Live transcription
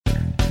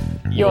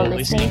You're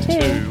listening to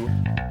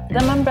The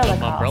Mumbrella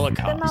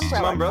Cast. The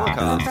Mumbrella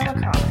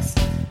Cast.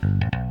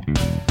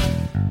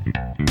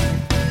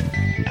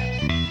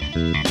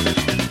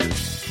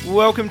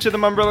 Welcome to the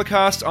Mumbrella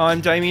Cast.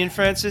 I'm Damien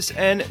Francis,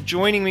 and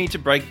joining me to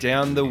break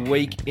down the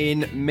week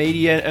in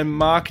media and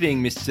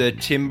marketing, Mr.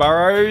 Tim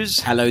Burrows.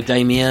 Hello,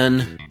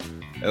 Damien.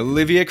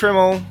 Olivia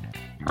Krimmel.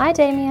 Hi,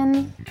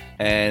 Damien.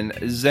 And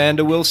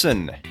Xander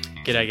Wilson.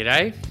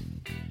 G'day.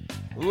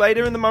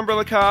 Later in the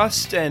Mumbrella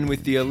Cast, and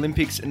with the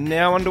Olympics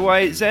now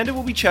underway, Xander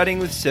will be chatting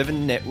with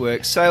Seven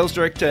Network sales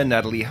director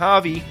Natalie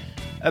Harvey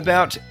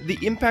about the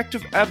impact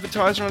of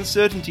advertiser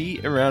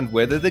uncertainty around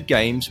whether the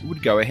games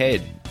would go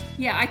ahead.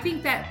 Yeah, I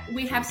think that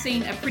we have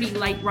seen a pretty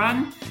late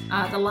run.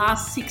 The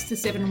last 6 to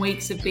 7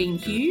 weeks have been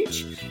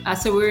huge.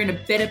 So we're in a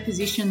better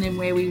position than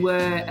where we were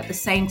at the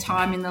same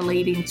time in the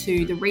lead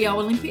into the Rio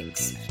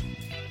Olympics.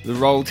 The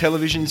role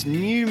television's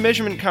new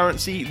measurement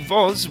currency,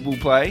 VOZ, will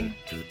play.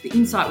 The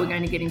insight we're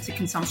going to get into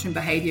consumption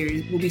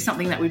behaviour will be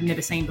something that we've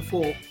never seen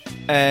before.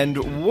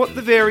 And what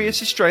the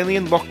various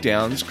Australian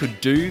lockdowns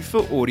could do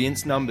for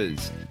audience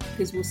numbers.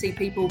 Because we'll see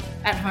people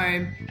at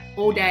home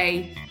all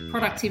day,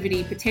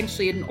 productivity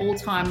potentially at an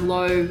all-time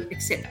low,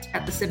 except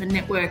at the Seven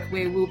Network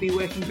where we'll be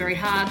working very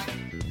hard.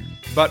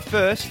 But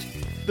first,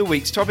 the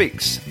week's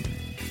topics.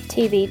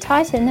 TV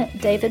titan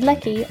David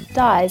Leckie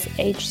dies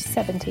aged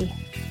 70.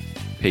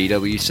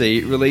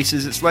 PwC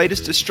releases its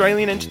latest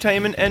Australian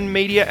Entertainment and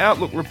Media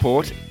Outlook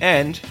report,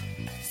 and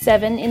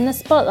Seven in the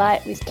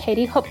spotlight with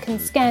Katie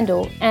Hopkins'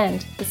 scandal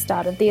and the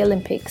start of the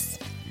Olympics.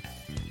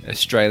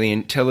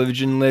 Australian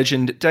television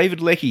legend David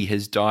Leckie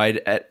has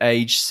died at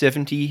age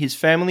 70, his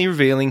family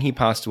revealing he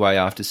passed away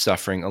after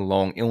suffering a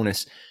long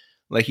illness.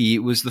 Leckie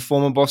was the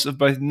former boss of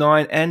both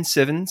Nine and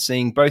Seven,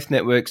 seeing both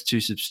networks to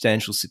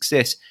substantial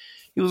success.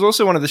 He was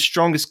also one of the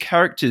strongest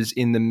characters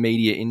in the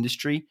media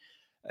industry.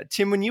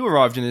 Tim, when you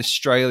arrived in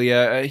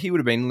Australia, he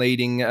would have been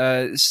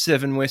leading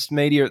Seven West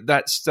Media at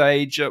that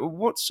stage.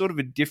 What sort of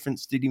a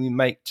difference did he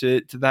make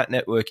to that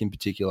network in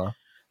particular?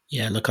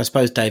 Yeah, look, I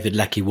suppose David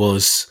Leckie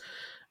was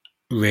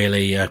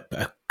really a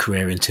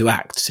career in two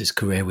acts, his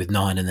career with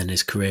Nine and then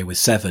his career with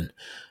Seven.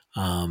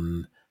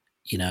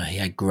 He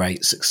had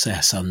great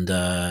success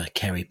under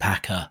Kerry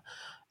Packer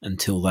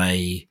until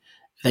they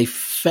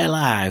fell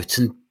out,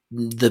 and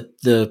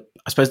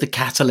I suppose the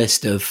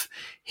catalyst of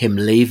him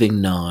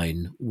leaving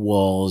Nine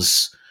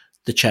was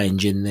the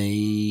change in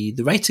the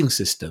rating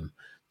system,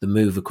 the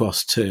move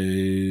across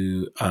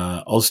to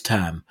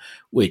OzTam,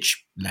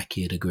 which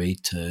Leckie had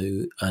agreed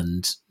to,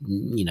 and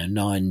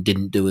Nine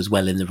didn't do as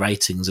well in the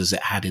ratings as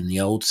it had in the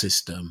old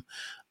system.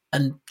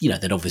 And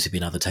there'd obviously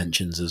been other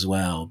tensions as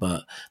well,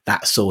 but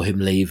that saw him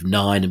leave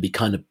Nine and be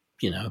kind of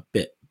a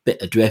bit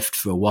adrift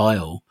for a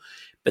while.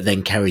 But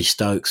then Kerry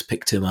Stokes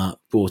picked him up,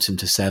 brought him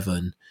to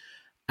Seven,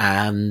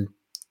 and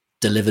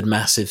delivered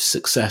massive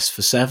success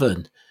for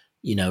Seven.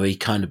 He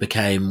kind of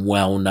became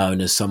well known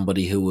as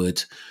somebody who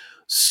would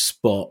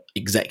spot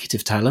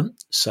executive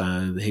talent.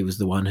 So he was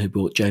the one who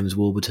brought James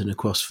Warburton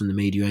across from the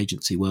media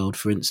agency world,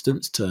 for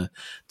instance, to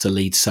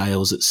lead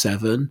sales at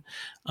Seven,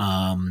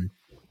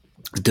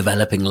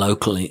 developing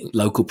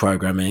local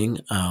programming.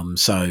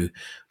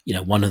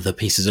 One of the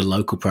pieces of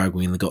local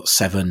programming that got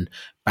Seven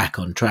back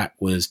on track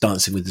was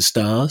Dancing with the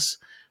Stars.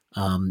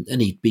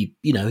 And he'd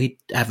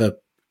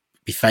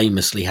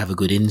famously have a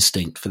good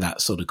instinct for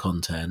that sort of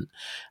content,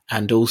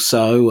 and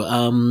also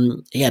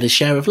he had a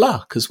share of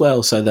luck as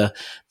well. So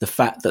the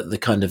fact that the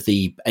kind of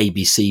the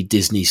ABC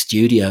Disney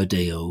studio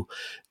deal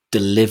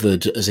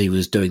delivered as he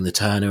was doing the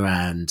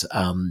turnaround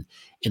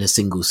in a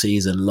single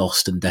season,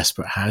 Lost and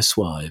Desperate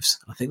Housewives,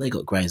 I think they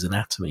got Grey's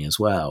Anatomy as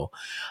well,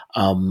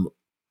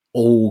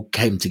 all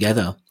came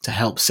together to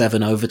help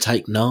Seven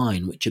overtake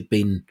Nine, which had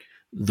been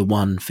the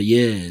one for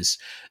years.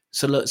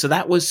 So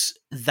that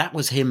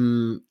was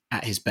him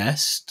at his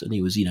best, and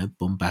he was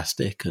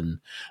bombastic and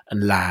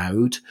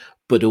loud,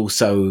 but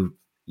also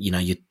you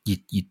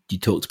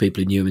talk to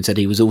people who knew him and said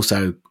he was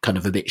also kind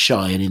of a bit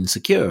shy and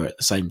insecure at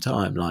the same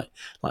time, like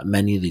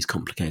many of these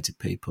complicated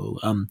people.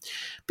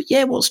 But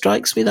yeah, what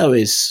strikes me though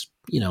is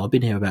I've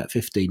been here about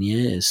 15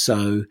 years,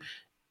 so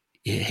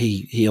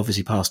he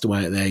obviously passed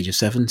away at the age of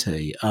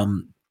 70,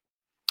 and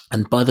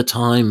by the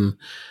time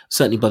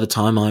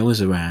I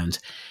was around,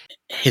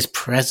 his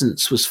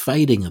presence was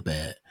fading a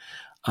bit,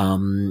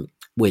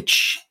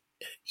 which,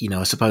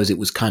 I suppose it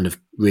was kind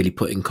of really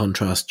put in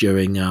contrast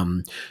during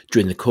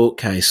the court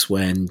case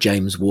when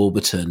James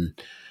Warburton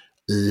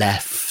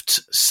left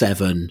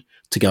Seven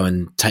to go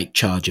and take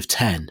charge of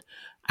 10.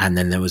 And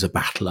then there was a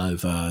battle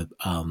over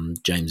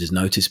James's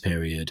notice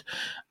period,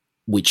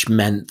 which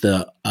meant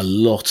that a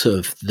lot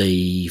of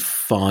the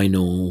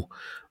final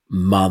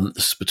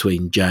months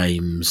between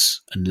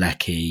James and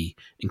Leckie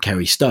and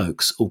Kerry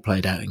Stokes all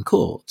played out in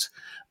court.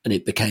 And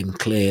it became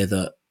clear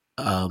that,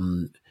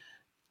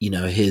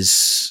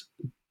 his,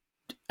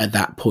 at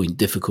that point,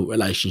 difficult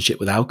relationship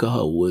with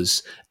alcohol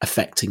was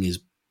affecting his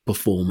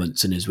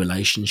performance and his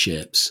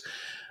relationships.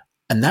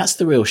 And that's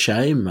the real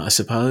shame, I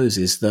suppose,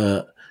 is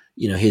that,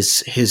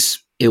 his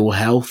ill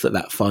health at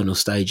that final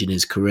stage in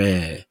his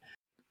career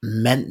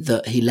meant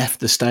that he left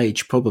the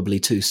stage probably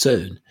too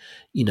soon.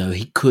 You know,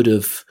 he could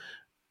have,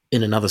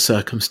 in another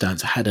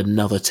circumstance, had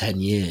another 10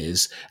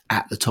 years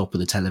at the top of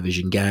the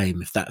television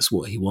game if that's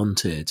what he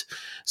wanted.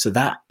 So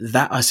that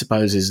I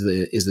suppose is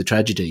the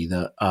tragedy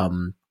that,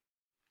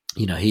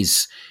 you know,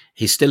 he's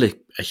still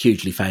a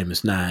hugely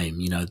famous name,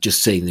 you know,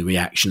 just seeing the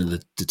reaction of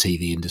the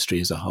TV industry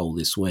as a whole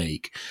this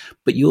week.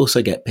 But you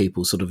also get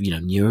people sort of, you know,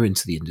 newer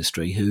into the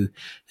industry who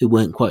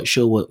weren't quite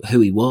sure who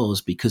he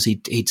was because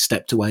he'd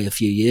stepped away a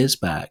few years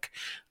back,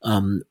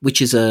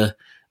 which is a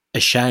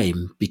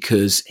shame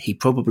because he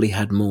probably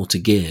had more to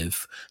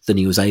give than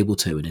he was able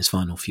to in his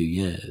final few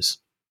years.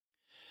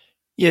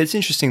 Yeah, it's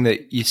interesting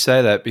that you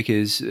say that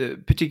because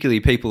particularly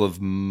people of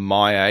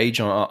my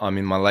age, I'm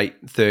in my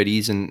late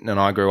 30s and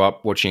I grew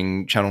up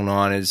watching Channel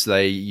 9 as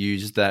they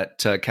used that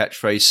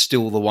catchphrase,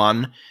 still the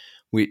one,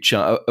 which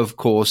of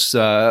course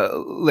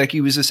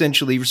Lecky was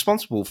essentially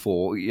responsible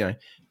for, you know,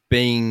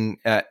 being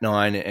at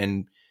 9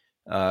 and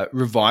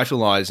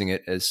revitalizing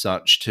it as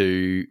such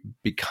to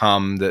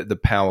become the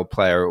power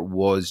player it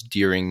was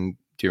during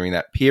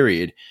that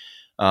period.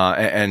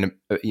 And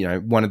you know,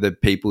 one of the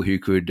people who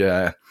could,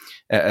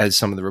 as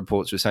some of the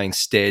reports were saying,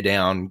 stare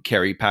down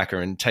Kerry Packer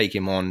and take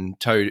him on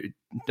toe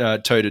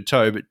to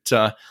toe.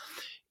 But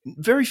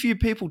very few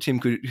people,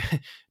 Tim,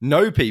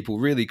 no people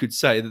really could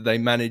say that they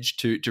managed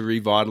to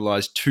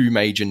revitalize two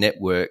major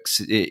networks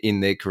in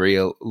their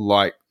career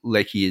like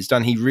Lecky has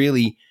done. He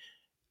really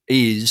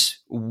is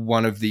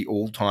one of the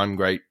all-time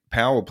great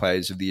power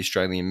players of the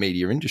Australian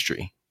media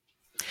industry.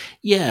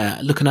 Yeah,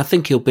 look, and I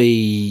think he'll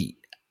be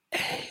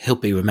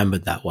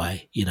remembered that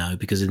way, you know,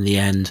 because in the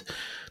end,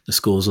 the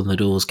scores on the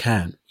doors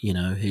count. You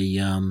know,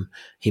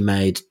 he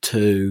made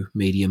two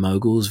media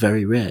moguls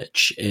very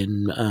rich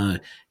in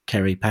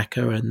Kerry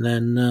Packer and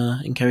then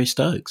in Kerry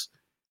Stokes.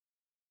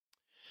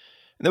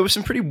 There were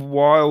some pretty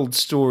wild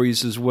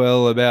stories as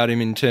well about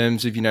him in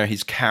terms of, you know,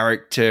 his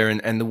character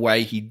and the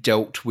way he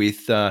dealt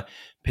with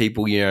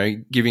people, you know,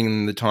 giving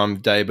them the time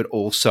of day, but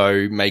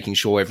also making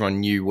sure everyone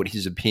knew what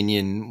his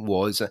opinion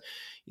was.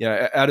 You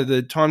know, out of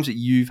the times that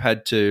you've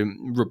had to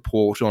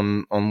report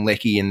on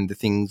Lecky and the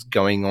things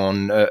going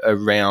on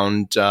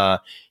around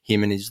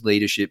him and his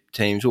leadership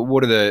teams,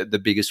 what are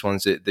the biggest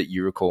ones that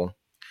you recall?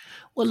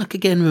 Well, look,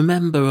 again,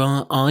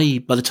 remember,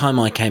 by the time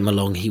I came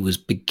along, he was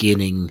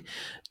beginning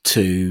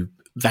to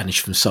vanish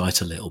from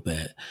sight a little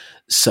bit.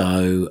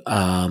 So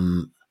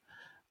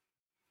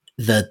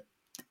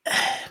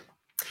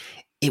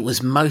it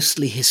was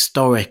mostly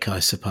historic, I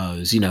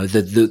suppose. You know,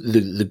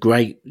 the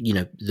great, you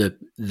know,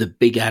 the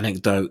big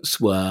anecdotes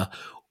were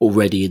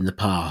already in the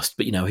past.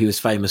 But, you know, he was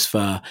famous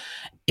for,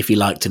 if he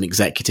liked an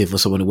executive or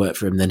someone who worked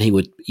for him, then he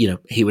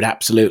would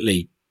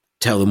absolutely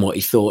tell them what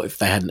he thought if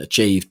they hadn't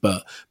achieved,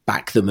 but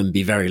back them and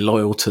be very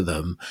loyal to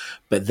them.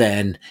 But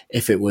then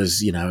if it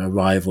was, you know, a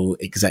rival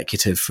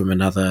executive from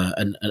another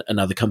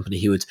company,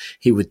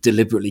 he would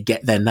deliberately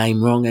get their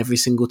name wrong every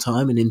single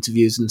time in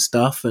interviews and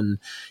stuff. And,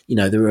 you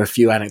know, there were a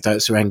few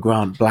anecdotes around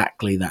Grant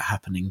Blackley that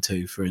happening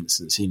too, for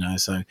instance, you know,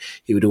 so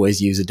he would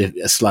always use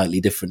a slightly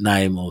different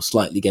name or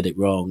slightly get it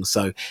wrong.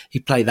 So he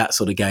played that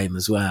sort of game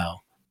as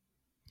well.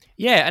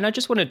 Yeah, and I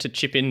just wanted to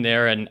chip in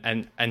there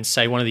and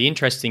say one of the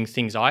interesting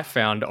things I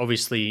found,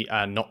 obviously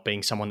not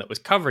being someone that was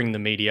covering the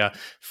media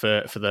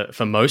for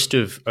most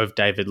of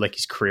David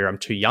Lecky's career, I'm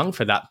too young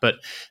for that, but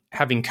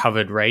having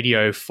covered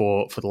radio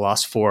for the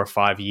last 4 or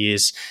 5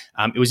 years,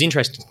 it was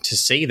interesting to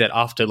see that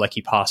after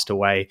Lecky passed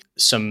away,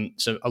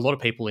 a lot of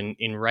people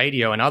in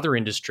radio and other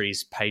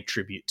industries paid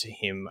tribute to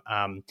him.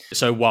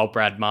 So while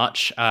Brad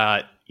March,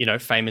 you know,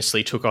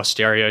 famously took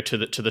Austereo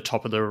to the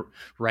top of the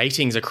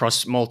ratings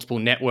across multiple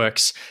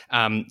networks,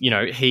 you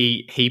know,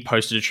 he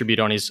posted a tribute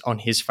on his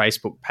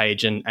Facebook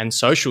page and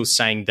socials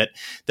saying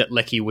that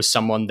Lecky was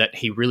someone that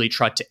he really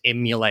tried to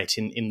emulate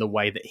in the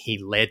way that he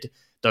led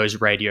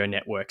those radio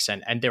networks.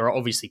 And there are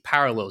obviously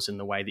parallels in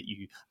the way that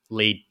you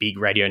lead big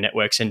radio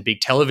networks and big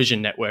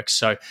television networks.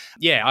 So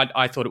yeah,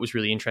 I thought it was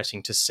really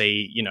interesting to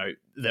see, you know,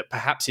 that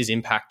perhaps his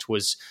impact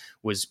was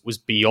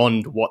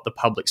beyond what the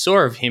public saw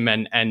of him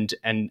and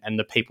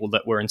the people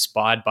that were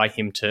inspired by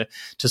him to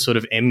sort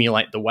of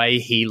emulate the way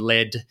he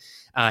led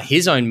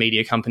his own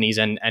media companies.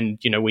 And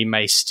you know, we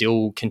may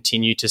still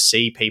continue to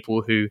see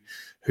people who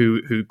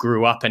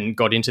grew up and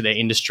got into their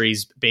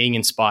industries being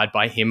inspired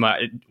by him.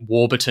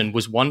 Warburton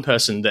was one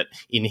person that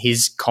in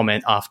his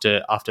comment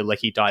after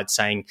Lecky died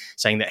saying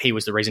that he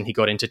was the reason he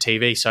got into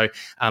TV. So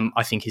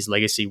I think his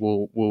legacy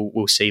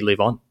we'll see live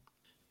on.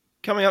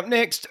 Coming up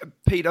next,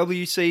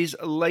 PwC's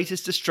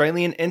latest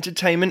Australian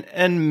Entertainment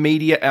and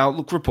Media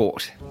Outlook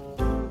report.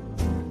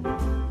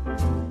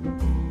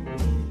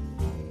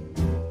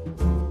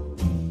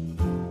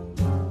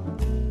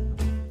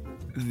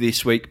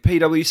 This week,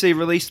 PwC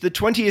released the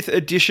 20th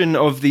edition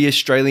of the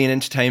Australian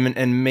Entertainment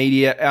and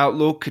Media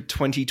Outlook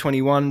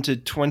 2021 to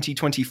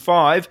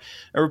 2025,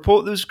 a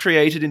report that was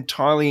created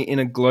entirely in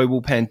a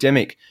global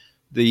pandemic.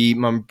 The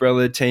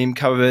Mumbrella team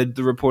covered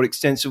the report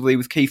extensively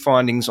with key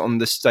findings on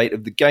the state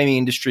of the gaming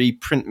industry,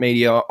 print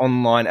media,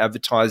 online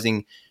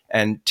advertising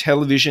and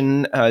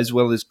television, as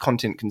well as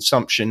content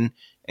consumption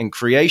and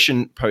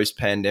creation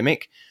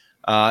post-pandemic.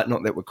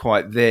 Not that we're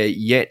quite there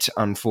yet,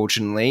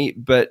 unfortunately.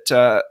 But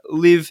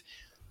Liv,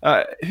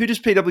 who does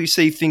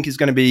PwC think is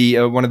going to be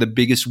one of the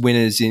biggest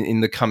winners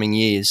in the coming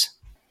years?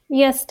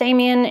 Yes,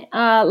 Damien,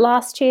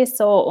 last year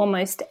saw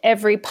almost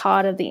every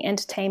part of the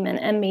entertainment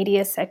and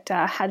media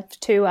sector had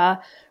to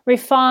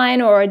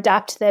refine or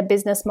adapt their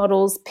business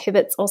models.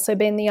 Pivot's also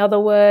been the other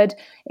word,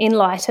 in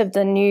light of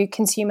the new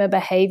consumer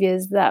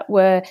behaviours that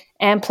were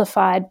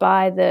amplified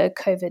by the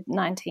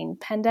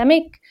COVID-19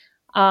 pandemic.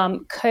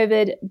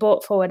 COVID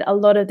brought forward a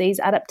lot of these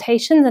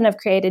adaptations and have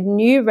created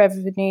new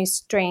revenue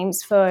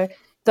streams for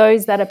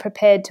those that are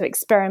prepared to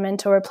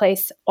experiment or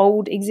replace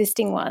old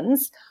existing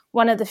ones.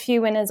 One of the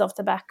few winners off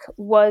the back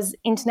was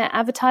internet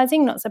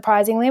advertising, not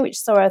surprisingly, which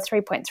saw a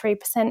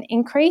 3.3%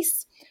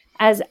 increase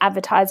as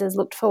advertisers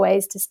looked for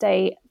ways to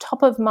stay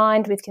top of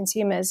mind with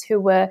consumers who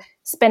were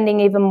spending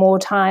even more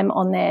time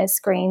on their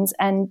screens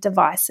and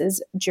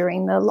devices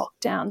during the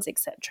lockdowns,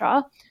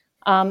 etc.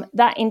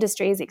 That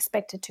industry is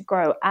expected to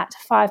grow at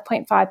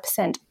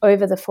 5.5%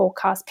 over the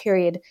forecast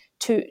period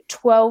to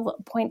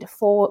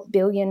 $12.4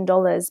 billion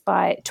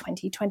by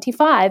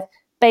 2025,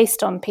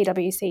 based on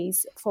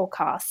PwC's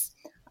forecasts.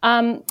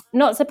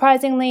 Not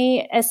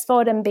surprisingly,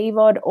 SVOD and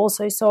BVOD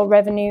also saw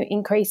revenue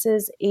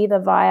increases either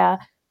via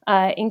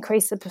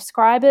increase of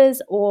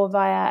subscribers or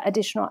via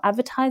additional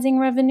advertising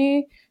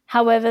revenue.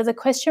 However, the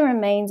question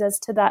remains as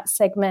to that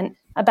segment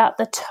about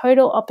the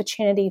total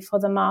opportunity for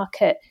the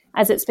market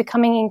as it's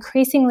becoming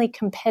increasingly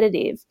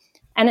competitive.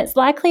 And it's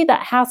likely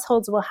that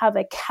households will have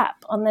a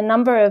cap on the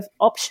number of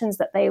options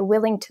that they are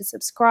willing to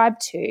subscribe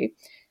to,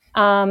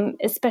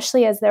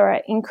 especially as there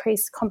are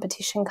increased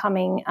competition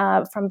coming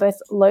from both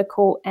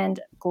local and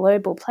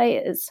global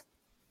players.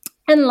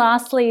 And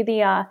lastly,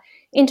 the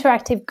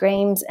interactive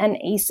games and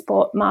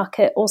esport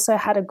market also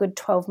had a good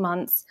 12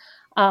 months.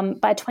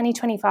 By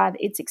 2025,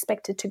 it's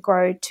expected to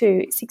grow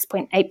to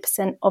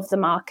 6.8% of the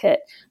market,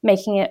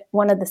 making it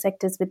one of the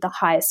sectors with the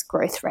highest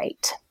growth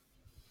rate.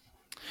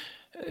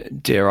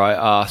 Dare I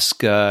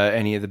ask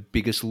any of the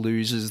biggest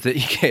losers that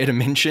you care to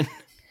mention?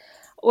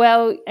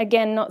 Well,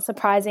 again, not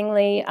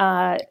surprisingly,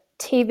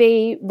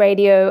 TV,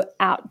 radio,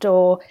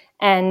 outdoor,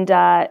 and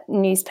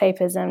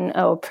newspapers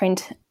or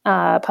print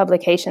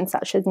publications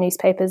such as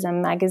newspapers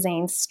and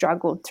magazines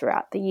struggled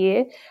throughout the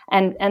year.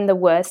 And the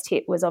worst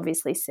hit was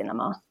obviously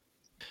cinema.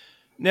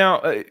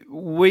 Now,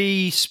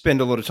 we spend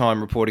a lot of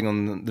time reporting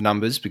on the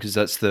numbers because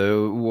that's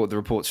what the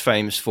report's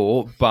famous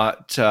for.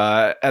 But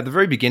at the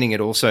very beginning,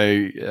 it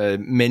also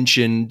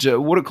mentioned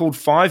what it called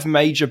 5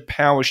 major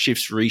power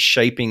shifts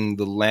reshaping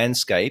the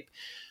landscape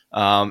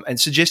and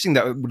suggesting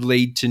that it would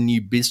lead to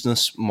new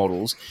business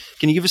models.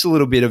 Can you give us a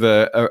little bit of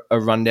a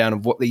rundown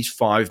of what these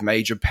 5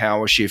 major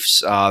power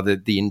shifts are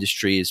that the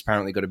industry has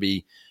apparently got to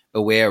be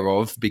aware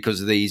of because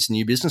of these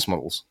new business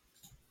models?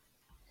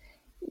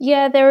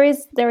 Yeah, there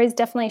is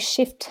definitely a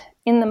shift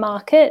in the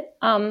market.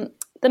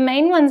 The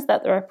main ones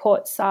that the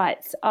report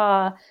cites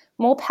are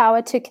more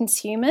power to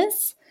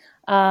consumers,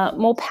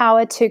 more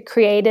power to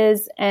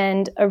creators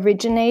and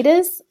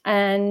originators,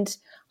 and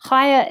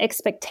higher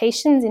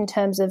expectations in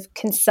terms of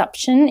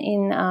consumption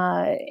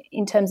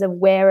in terms of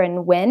where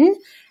and when.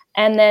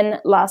 And then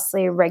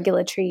lastly,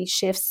 regulatory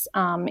shifts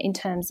in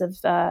terms of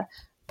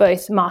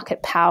both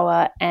market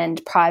power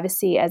and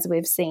privacy, as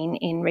we've seen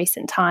in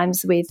recent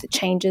times with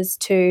changes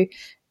to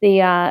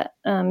the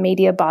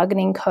media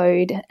bargaining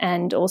code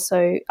and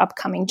also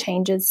upcoming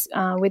changes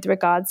with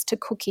regards to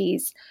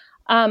cookies.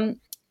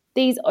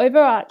 These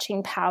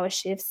overarching power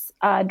shifts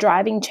are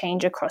driving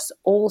change across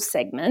all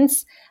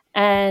segments,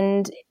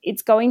 and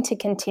it's going to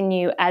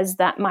continue as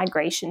that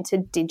migration to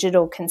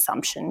digital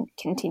consumption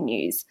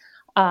continues.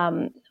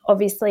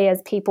 Obviously,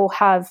 as people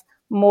have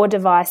more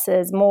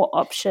devices, more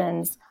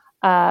options,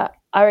 are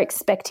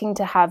expecting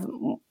to have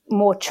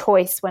more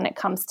choice when it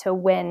comes to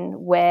when,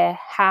 where,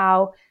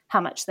 how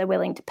much they're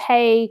willing to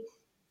pay.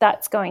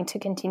 That's going to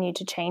continue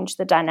to change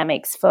the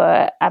dynamics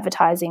for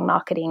advertising,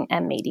 marketing,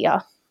 and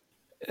media.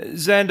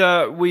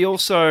 Xander, we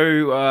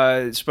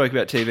also spoke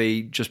about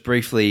TV just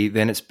briefly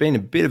then. It's been a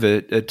bit of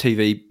a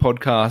TV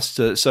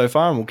podcast so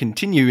far, and we'll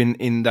continue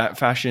in that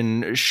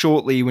fashion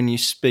shortly when you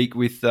speak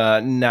with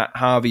Nat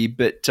Harvey.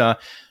 But a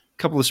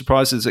couple of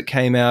surprises that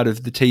came out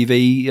of the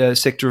TV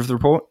sector of the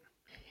report.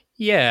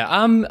 Yeah,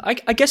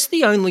 I guess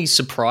the only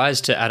surprise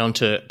to add on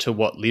to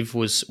what Liv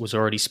was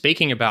already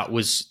speaking about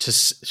was to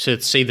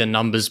see the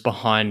numbers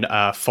behind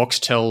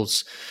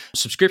Foxtel's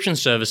subscription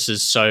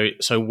services.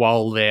 So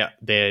while their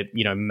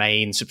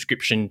main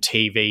subscription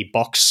TV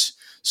box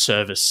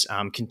service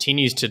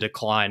continues to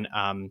decline,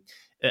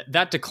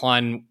 that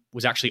decline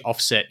was actually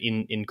offset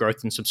in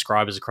growth in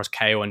subscribers across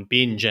Kayo and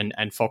Binge, and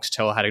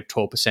Foxtel had a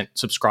 12%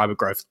 subscriber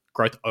growth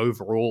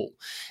overall.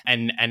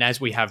 And as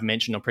we have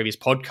mentioned on previous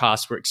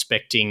podcasts, we're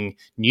expecting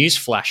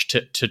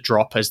Newsflash to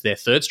drop as their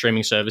third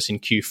streaming service in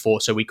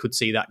Q4, so we could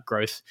see that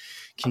growth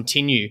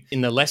continue.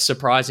 In the less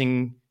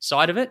surprising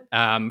side of it,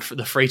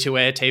 the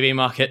free-to-air TV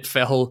market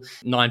fell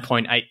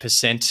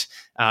 9.8%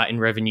 in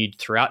revenue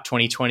throughout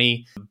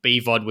 2020.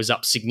 BVOD was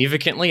up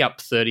significantly, up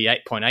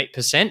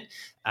 38.8%.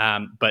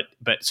 but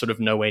sort of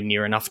nowhere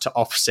near enough to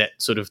offset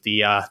sort of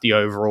the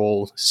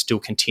overall still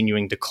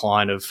continuing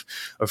decline of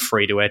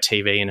free-to-air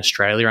TV in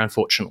Australia,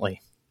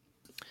 unfortunately.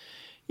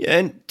 Yeah,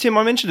 and Tim,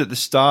 I mentioned at the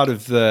start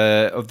of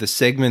the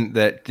segment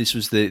that this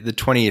was the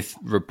 20th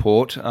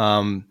report.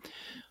 I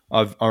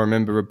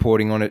remember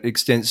reporting on it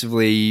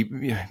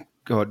extensively.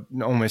 God,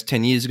 almost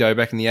 10 years ago,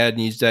 back in the ad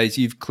news days.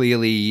 You've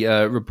clearly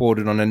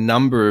reported on a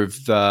number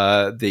of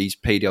these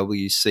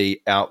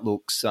PwC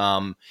outlooks.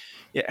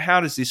 How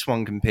does this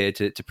one compare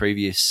to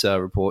previous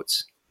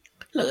reports?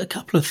 Look, a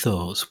couple of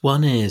thoughts.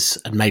 One is,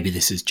 and maybe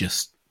this is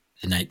just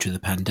the nature of the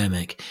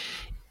pandemic,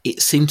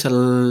 it seemed to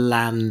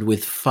land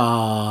with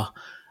far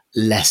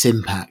less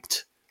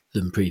impact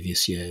than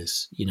previous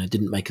years.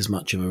 Didn't make as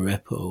much of a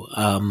ripple.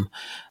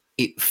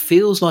 It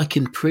feels like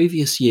in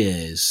previous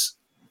years,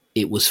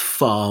 it was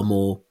far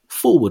more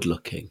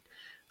forward-looking.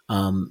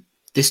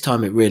 This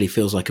time it really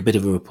feels like a bit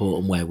of a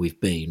report on where we've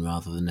been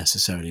rather than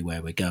necessarily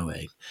where we're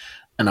going.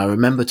 And I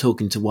remember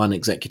talking to one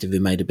executive who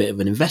made a bit of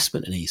an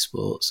investment in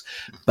esports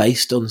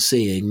based on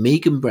seeing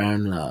Megan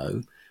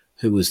Brownlow,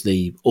 who was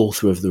the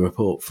author of the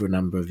report for a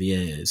number of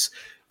years,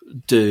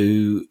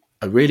 do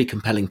a really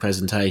compelling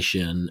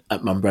presentation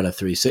at Mumbrella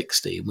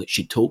 360 in which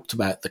she talked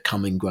about the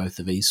coming growth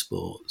of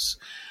esports.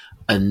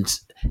 And,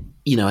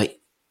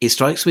 it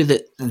strikes me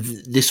that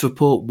this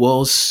report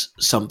was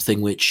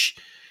something which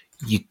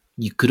you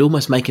could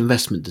almost make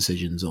investment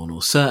decisions on,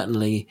 or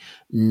certainly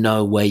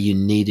know where you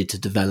needed to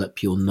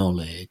develop your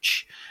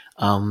knowledge.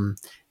 Now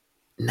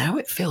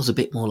it feels a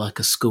bit more like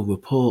a school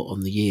report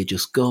on the year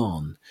just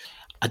gone.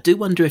 I do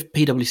wonder if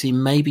PwC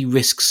maybe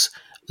risks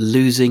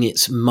losing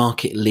its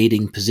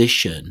market-leading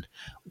position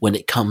when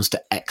it comes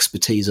to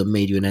expertise on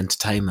media and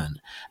entertainment,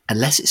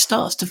 unless it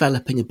starts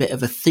developing a bit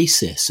of a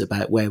thesis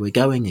about where we're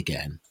going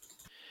again.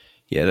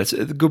 Yeah, that's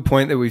a good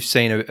point that we've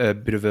seen a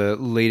bit of a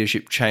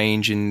leadership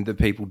change in the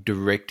people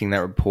directing that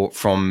report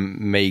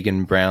from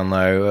Megan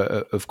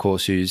Brownlow, of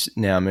course, who's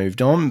now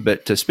moved on.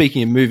 But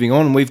speaking of moving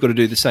on, we've got to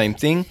do the same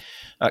thing.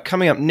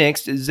 Coming up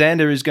next,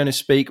 Xander is going to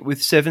speak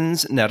with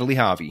Seven's Natalie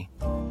Harvey.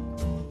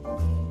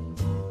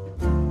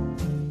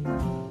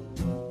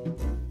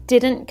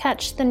 Didn't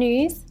catch the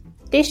news?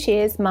 This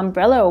year's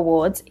Mumbrella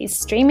Awards is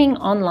streaming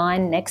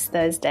online next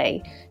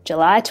Thursday,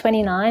 July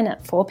 29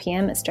 at 4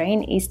 p.m.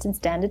 Australian Eastern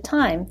Standard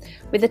Time.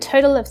 With a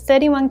total of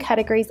 31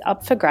 categories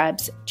up for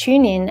grabs,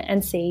 tune in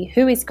and see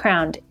who is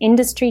crowned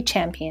industry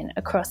champion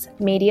across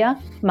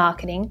media,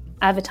 marketing,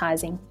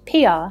 advertising,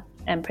 PR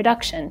and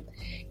production.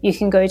 You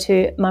can go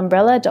to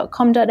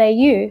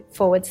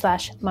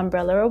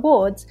mumbrella.com.au/Mumbrella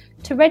Awards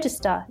to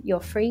register your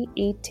free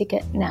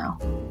e-ticket now.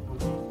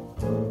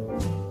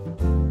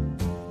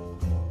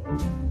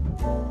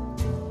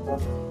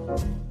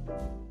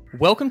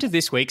 Welcome to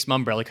this week's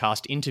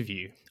Mumbrellacast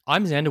interview.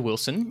 I'm Xander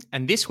Wilson,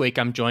 and this week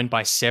I'm joined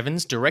by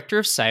Seven's Director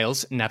of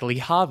Sales, Natalie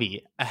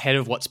Harvey, ahead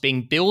of what's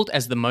being billed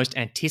as the most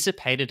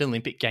anticipated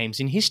Olympic Games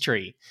in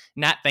history.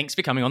 Nat, thanks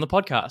for coming on the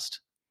podcast.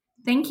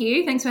 Thank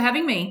you. Thanks for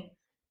having me.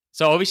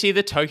 So obviously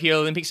the Tokyo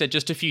Olympics are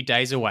just a few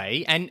days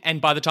away, and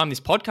by the time this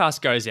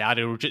podcast goes out,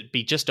 it'll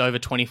be just over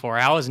 24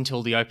 hours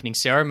until the opening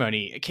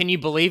ceremony. Can you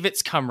believe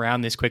it's come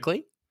round this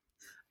quickly?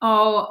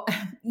 Oh,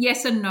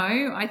 yes and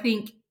no. I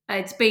think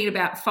it's been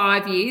about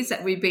 5 years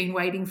that we've been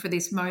waiting for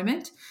this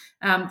moment.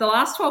 The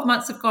last 12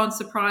 months have gone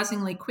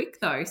surprisingly quick,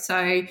 though.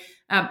 So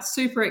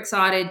super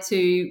excited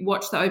to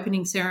watch the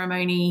opening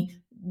ceremony,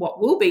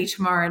 what will be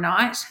tomorrow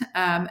night,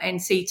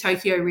 and see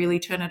Tokyo really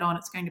turn it on.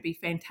 It's going to be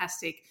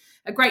fantastic.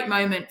 A great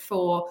moment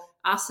for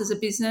us as a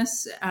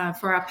business,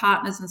 for our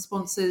partners and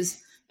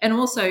sponsors, and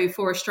also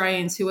for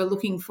Australians who are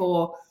looking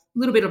for a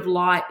little bit of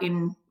light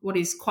in what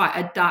is quite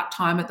a dark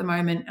time at the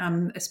moment,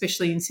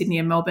 especially in Sydney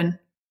and Melbourne.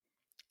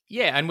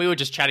 Yeah, and we were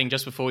just chatting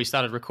just before we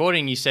started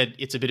recording. You said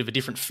it's a bit of a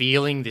different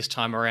feeling this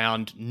time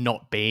around,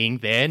 not being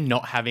there,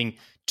 not having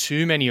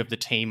too many of the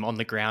team on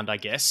the ground, I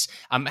guess.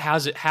 How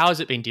has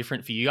it been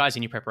different for you guys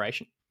in your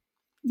preparation?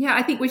 Yeah,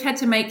 I think we've had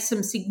to make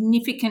some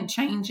significant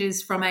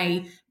changes from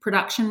a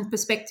production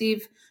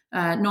perspective.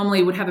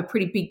 Normally would have a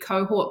pretty big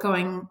cohort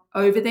going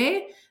over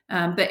there,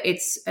 but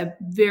it's a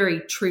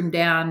very trimmed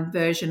down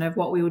version of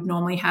what we would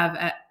normally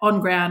have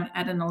on ground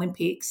at an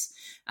Olympics.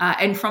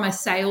 And from a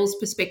sales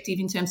perspective,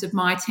 in terms of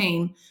my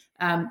team,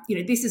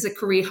 this is a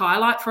career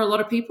highlight for a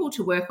lot of people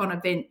to work on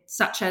events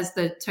such as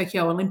the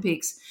Tokyo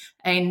Olympics.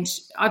 And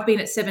I've been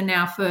at Seven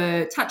now for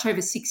a touch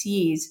over 6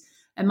 years.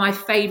 And my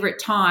favourite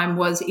time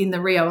was in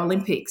the Rio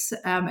Olympics,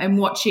 and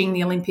watching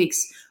the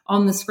Olympics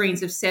on the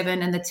screens of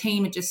Seven, and the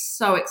team are just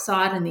so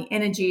excited and the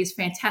energy is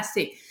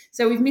fantastic.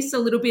 So we've missed a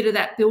little bit of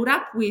that build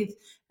up with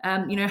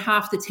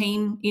half the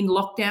team in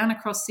lockdown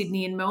across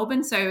Sydney and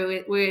Melbourne.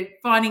 So we're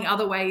finding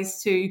other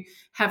ways to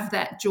have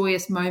that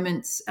joyous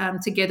moments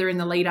together in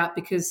the lead up,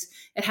 because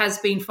it has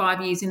been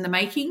 5 years in the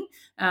making.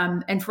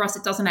 And for us,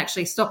 it doesn't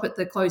actually stop at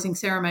the closing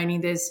ceremony.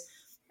 There's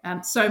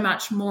so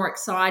much more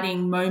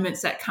exciting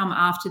moments that come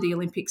after the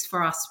Olympics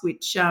for us,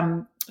 which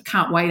I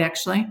can't wait,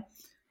 actually.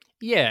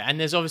 Yeah, and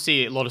there's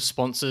obviously a lot of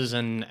sponsors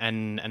and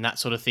that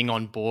sort of thing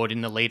on board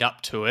in the lead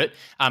up to it.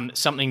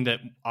 Something that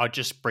I'll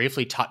just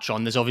briefly touch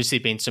on, there's obviously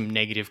been some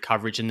negative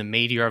coverage in the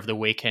media over the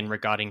weekend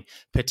regarding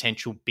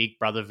potential Big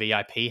Brother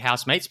VIP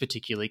housemates,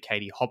 particularly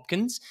Katie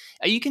Hopkins.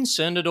 Are you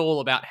concerned at all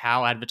about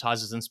how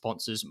advertisers and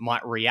sponsors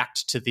might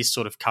react to this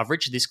sort of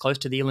coverage this close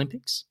to the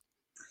Olympics?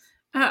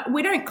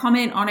 We don't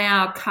comment on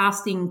our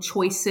casting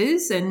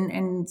choices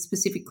and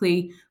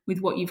specifically with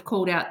what you've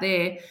called out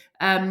there.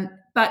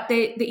 But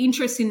the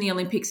interest in the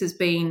Olympics has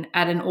been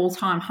at an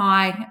all-time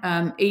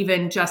high.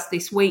 Even just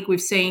this week,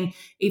 we've seen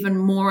even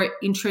more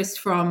interest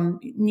from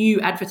new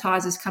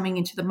advertisers coming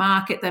into the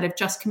market that have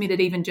just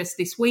committed even just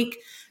this week.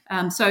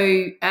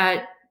 So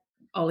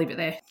I'll leave it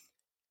there.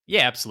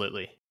 Yeah,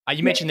 absolutely.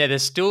 You mentioned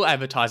there's still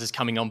advertisers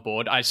coming on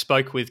board. I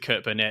spoke with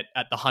Kurt Burnett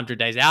at the 100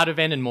 Days Out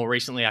event, and more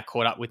recently I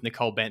caught up with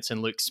Nicole Benson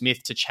and Luke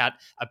Smith to chat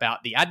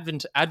about the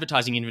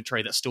advertising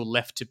inventory that's still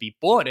left to be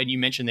bought. And you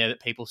mentioned there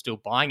that people are still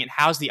buying it.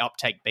 How's the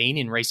uptake been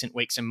in recent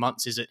weeks and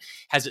months?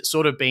 Has it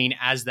sort of been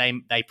as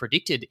they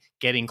predicted,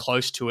 getting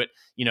close to it?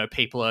 You know,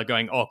 people are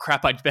going, oh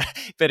crap, I'd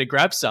better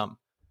grab some.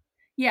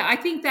 Yeah, I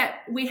think that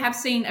we have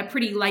seen a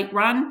pretty late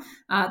run.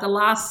 The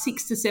last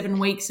 6 to 7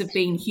 weeks have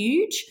been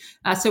huge.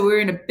 So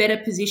we're in a better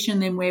position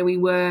than where we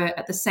were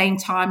at the same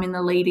time in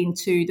the lead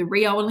into the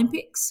Rio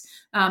Olympics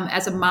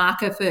as a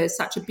marker for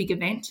such a big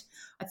event.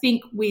 I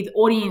think with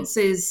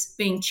audiences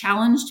being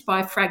challenged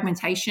by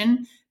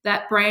fragmentation,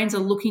 that brands are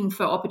looking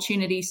for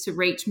opportunities to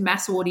reach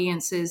mass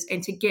audiences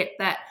and to get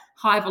that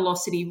high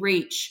velocity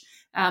reach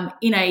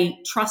in a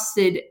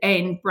trusted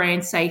and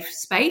brand safe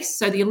space.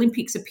 So the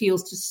Olympics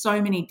appeals to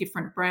so many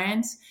different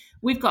brands.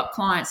 We've got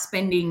clients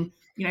spending,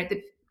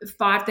 the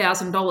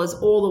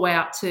 $5,000 all the way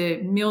up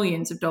to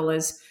millions of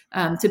dollars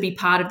to be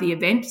part of the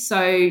event.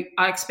 So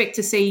I expect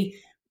to see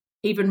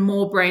even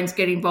more brands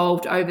get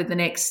involved over the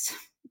next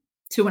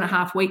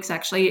 2.5 weeks.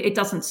 Actually, it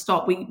doesn't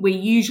stop. We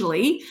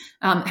usually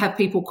have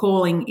people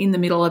calling in the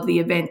middle of the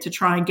event to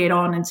try and get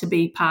on and to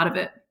be part of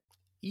it.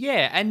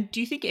 Yeah, and do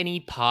you think any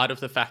part of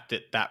the fact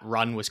that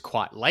run was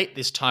quite late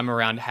this time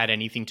around had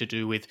anything to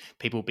do with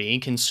people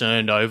being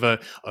concerned over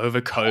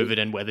COVID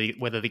and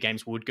whether the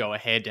games would go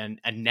ahead?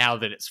 And now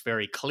that it's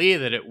very clear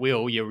that it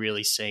will, you're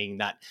really seeing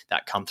that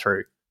come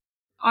through?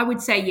 I would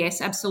say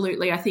yes,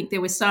 absolutely. I think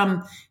there was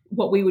some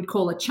what we would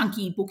call a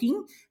chunky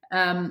booking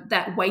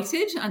that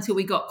waited until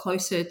we got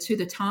closer to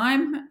the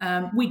time.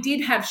 We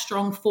did have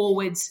strong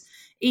forwards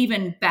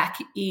even back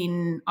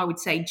in, I would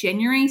say,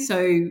 January.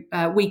 So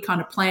we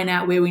kind of plan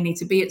out where we need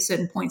to be at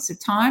certain points of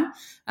time.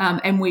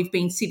 And we've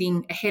been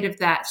sitting ahead of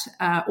that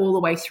all the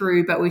way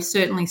through. But we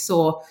certainly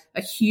saw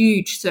a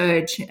huge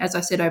surge, as I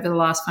said, over the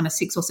last kind of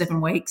 6 or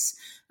 7 weeks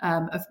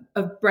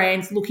of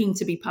brands looking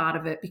to be part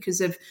of it because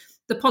of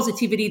the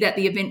positivity that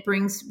the event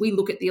brings. We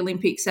look at the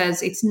Olympics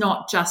as it's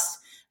not just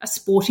a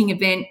sporting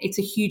event, it's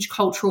a huge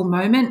cultural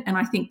moment. And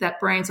I think that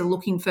brands are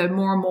looking for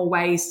more and more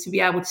ways to be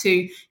able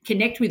to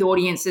connect with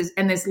audiences,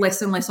 and there's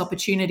less and less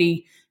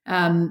opportunity,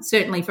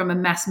 certainly from a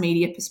mass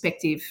media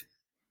perspective.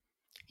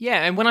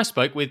 Yeah, and when I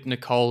spoke with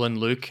Nicole and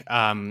Luke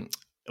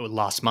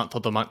last month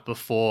or the month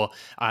before,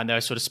 they were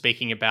sort of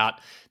speaking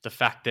about the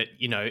fact that,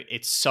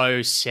 it's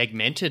so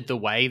segmented the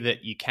way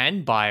that you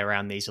can buy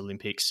around these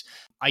Olympics.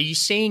 Are you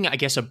seeing, I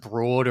guess, a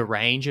broader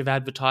range of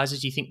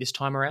advertisers, you think, this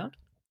time around?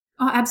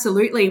 Oh,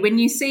 absolutely. When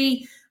you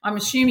see, I'm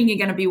assuming you're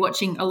going to be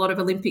watching a lot of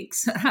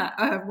Olympics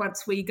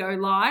once we go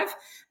live.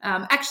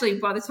 Actually,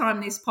 by the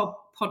time this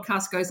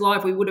podcast goes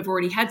live, we would have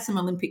already had some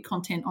Olympic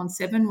content on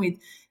 7 with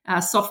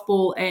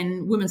softball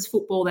and women's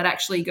football that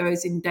actually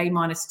goes in day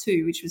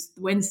 -2, which was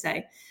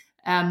Wednesday.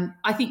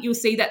 I think you'll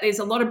see that there's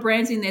a lot of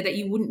brands in there that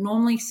you wouldn't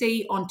normally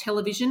see on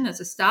television as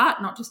a start,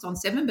 not just on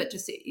 7, but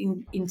just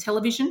in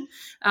television.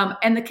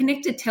 And the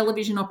connected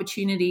television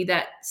opportunity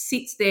that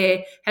sits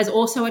there has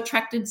also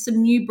attracted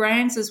some new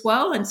brands as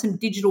well, and some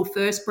digital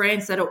first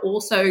brands that are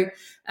also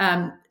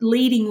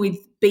leading with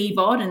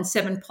BVOD and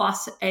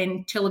 7plus,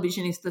 and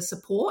television is the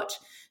support.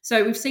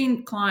 So we've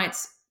seen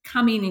clients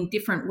come in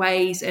different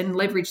ways and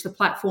leverage the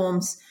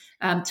platforms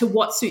to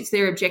what suits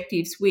their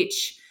objectives,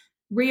 which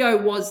Rio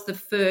was the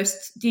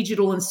first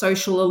digital and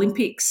social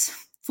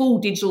Olympics, full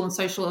digital and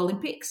social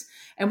Olympics.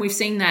 And we've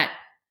seen that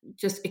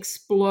just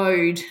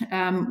explode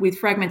with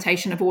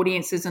fragmentation of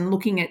audiences and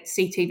looking at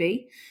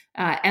CTV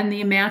and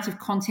the amount of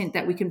content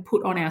that we can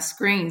put on our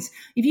screens.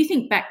 If you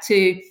think back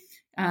to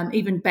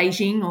even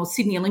Beijing or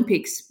Sydney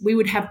Olympics, we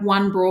would have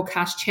one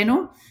broadcast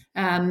channel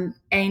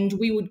and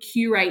we would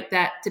curate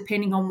that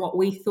depending on what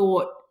we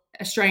thought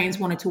Australians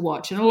wanted to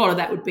watch. And a lot of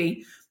that would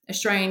be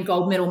Australian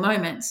gold medal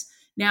moments.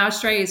 Now,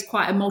 Australia is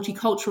quite a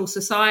multicultural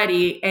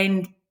society,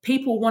 and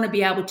people want to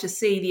be able to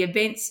see the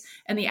events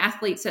and the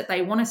athletes that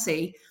they want to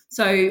see.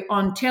 So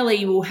on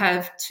telly, we'll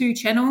have 2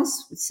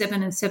 channels with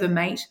 7 and 7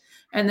 Mate.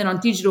 And then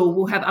on digital,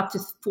 we'll have up to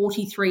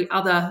 43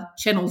 other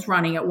channels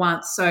running at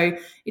once. So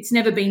it's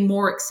never been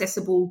more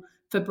accessible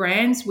for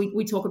brands.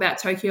 We talk about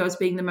Tokyo as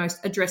being the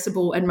most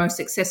addressable and most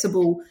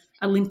accessible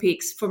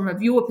Olympics from a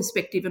viewer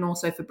perspective, and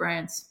also for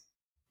brands.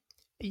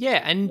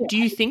 Yeah, and do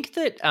you think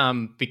that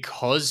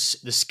because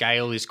the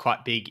scale is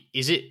quite big,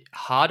 is it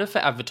harder for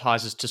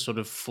advertisers to sort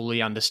of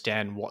fully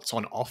understand what's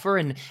on offer?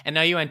 And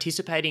are you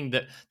anticipating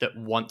that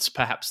once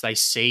perhaps they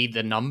see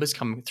the numbers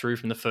coming through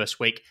from the first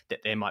week, that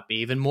there might be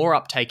even more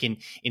uptake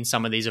in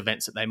some of these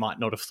events that they might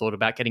not have thought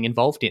about getting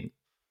involved in?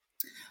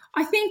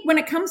 I think when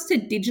it comes to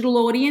digital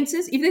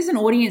audiences, if there's an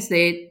audience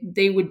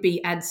there would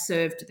be ads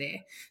served there.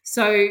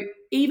 So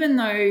even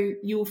though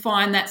you'll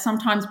find that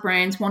sometimes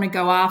brands want to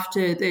go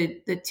after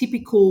the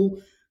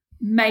typical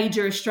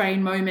major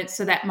Australian moments,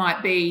 so that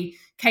might be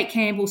Kate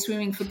Campbell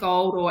swimming for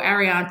gold or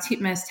Ariarne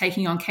Titmus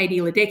taking on Katie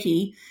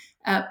Ledecky,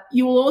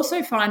 you will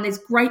also find there's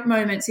great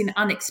moments in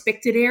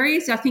unexpected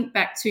areas. I think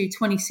back to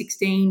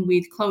 2016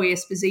 with Chloe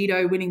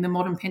Esposito winning the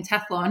modern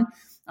pentathlon.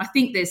 I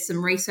think there's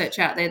some research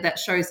out there that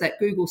shows that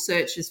Google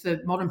searches for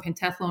modern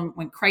pentathlon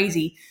went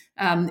crazy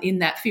in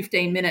that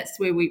 15 minutes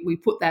where we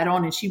put that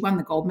on, and she won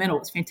the gold medal.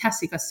 It's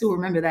fantastic. I still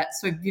remember that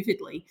so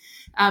vividly.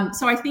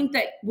 So I think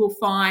that we'll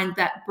find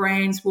that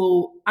brands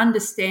will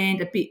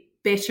understand a bit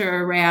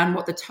better around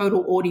what the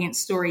total audience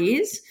story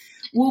is.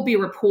 We'll be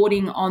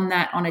reporting on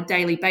that on a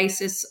daily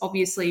basis,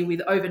 obviously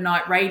with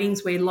overnight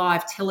ratings where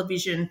live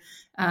television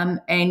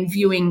and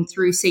viewing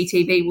through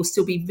CTV will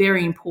still be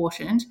very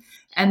important.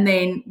 And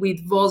then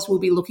with VOZ, we'll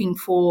be looking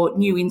for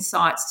new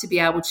insights to be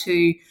able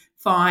to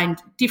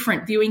find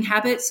different viewing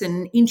habits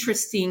and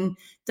interesting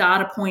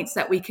data points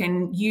that we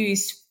can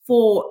use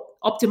for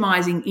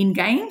optimizing in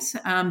games,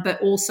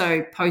 but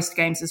also post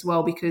games as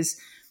well, because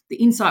the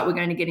insight we're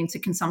going to get into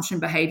consumption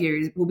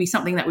behavior will be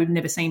something that we've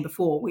never seen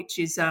before, which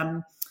is,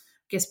 I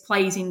guess,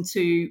 plays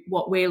into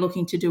what we're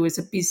looking to do as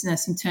a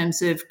business in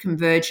terms of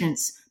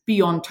convergence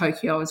beyond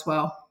Tokyo as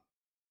well.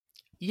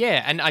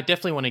 Yeah, and I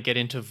definitely want to get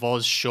into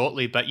VOZ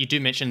shortly, but you do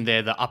mention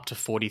there the up to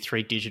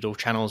 43 digital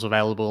channels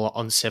available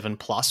on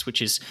 7+,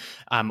 which is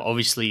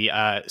obviously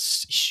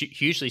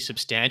hugely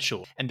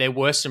substantial. And there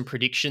were some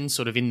predictions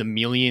sort of in the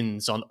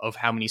millions of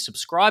how many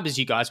subscribers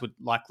you guys would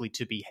likely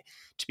to be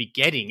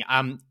getting.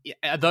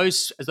 Are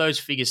those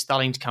figures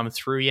starting to come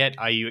through yet?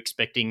 Are you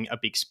expecting a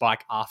big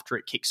spike after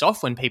it kicks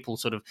off when people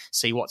sort of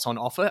see what's on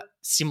offer,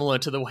 similar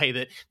to the way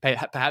that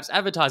perhaps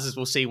advertisers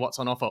will see what's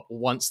on offer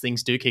once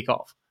things do kick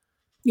off?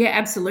 Yeah,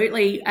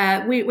 absolutely.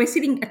 We're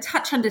sitting a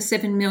touch under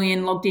 7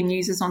 million logged in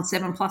users on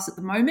 7+ at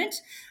the moment,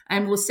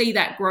 and we'll see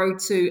that grow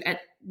to,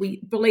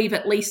 we believe,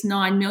 at least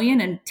 9 million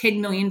and 10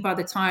 million by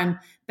the time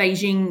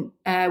Beijing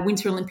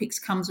Winter Olympics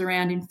comes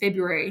around in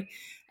February.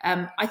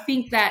 I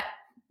think that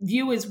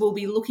viewers will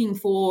be looking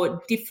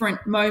for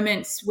different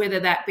moments, whether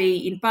that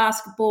be in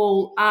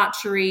basketball,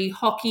 archery,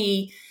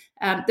 hockey.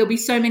 There'll be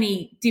so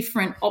many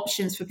different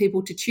options for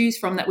people to choose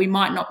from that we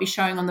might not be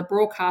showing on the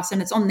broadcast,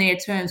 and it's on their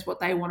terms what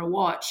they want to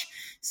watch.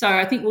 So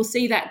I think we'll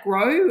see that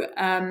grow.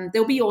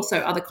 There'll be also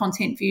other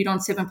content viewed on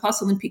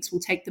 7+. Olympics will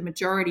take the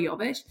majority of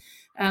it.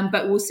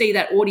 But we'll see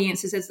that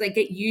audiences, as they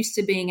get used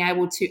to being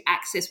able to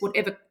access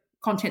whatever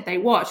content they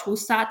watch, we'll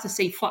start to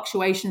see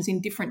fluctuations in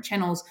different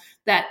channels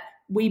that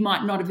we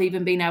might not have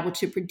even been able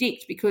to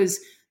predict, because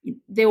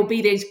there will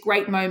be these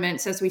great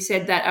moments, as we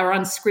said, that are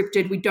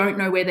unscripted. We don't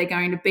know where they're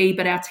going to be,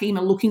 but our team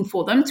are looking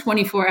for them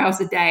 24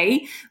 hours a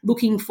day,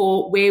 looking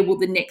for where will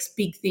the next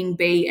big thing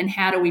be and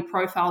how do we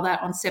profile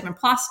that on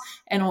 7+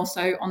 and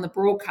also on the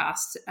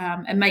broadcast,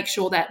 and make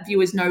sure that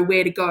viewers know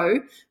where to go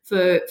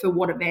for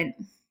what event.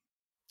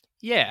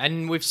 Yeah,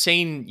 and we've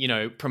seen,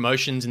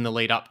 promotions in the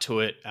lead up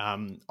to it.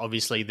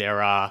 Obviously,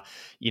 there are,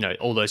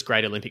 all those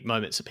great Olympic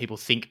moments that people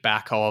think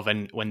back of,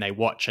 and when they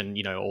watch, and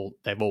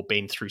they've all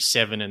been through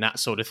 7 and that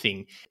sort of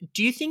thing.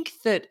 Do you think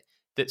that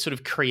sort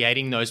of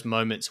creating those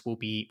moments will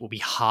be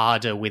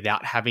harder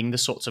without having the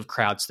sorts of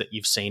crowds that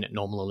you've seen at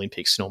normal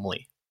Olympics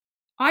normally?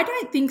 I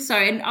don't think so.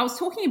 And I was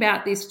talking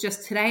about this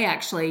just today,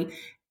 actually.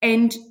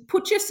 And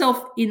put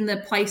yourself in the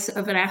place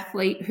of an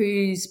athlete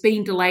who's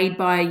been delayed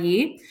by a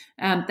year.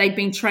 They've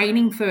been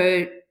training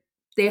for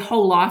their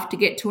whole life to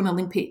get to an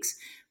Olympics.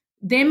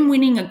 Them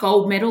winning a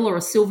gold medal or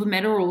a silver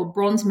medal or a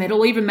bronze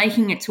medal, even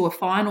making it to a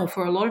final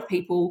for a lot of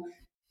people,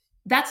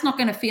 that's not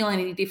going to feel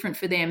any different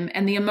for them.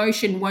 And the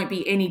emotion won't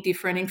be any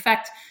different. In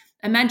fact,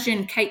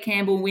 imagine Kate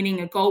Campbell winning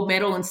a gold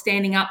medal and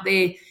standing up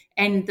there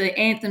and the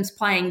anthem's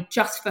playing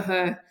just for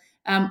her.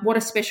 What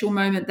a special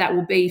moment that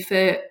will be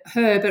for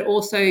her, but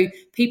also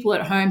people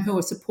at home who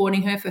are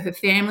supporting her, for her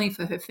family,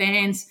 for her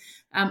fans.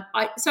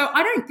 So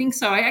I don't think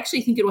so. I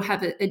actually think it will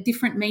have a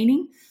different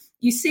meaning.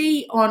 You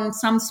see on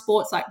some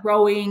sports like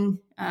rowing,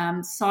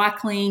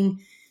 cycling,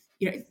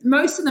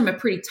 most of them are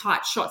pretty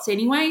tight shots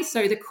anyway,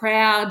 so the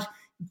crowd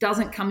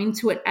doesn't come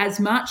into it as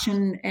much,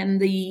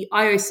 and the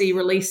IOC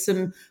released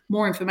some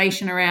more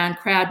information around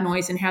crowd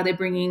noise and how they're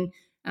bringing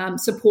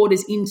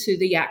supporters into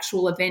the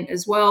actual event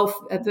as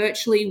well,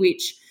 virtually,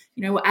 which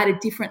will add a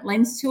different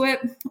lens to it.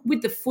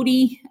 With the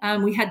footy,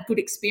 we had good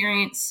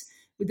experience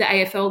with the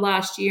AFL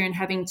last year and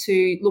having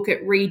to look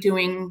at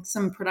redoing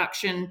some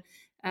production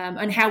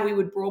and how we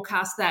would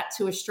broadcast that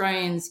to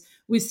Australians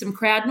with some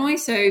crowd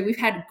noise. So we've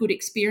had a good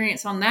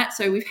experience on that.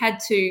 So we've had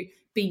to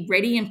be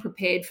ready and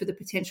prepared for the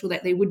potential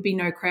that there would be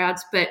no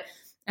crowds. But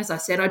as I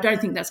said, I don't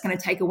think that's going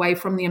to take away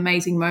from the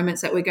amazing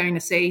moments that we're going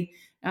to see.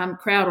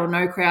 Crowd or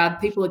no crowd,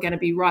 people are going to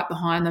be right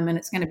behind them, and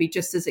it's going to be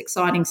just as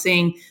exciting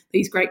seeing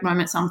these great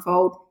moments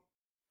unfold.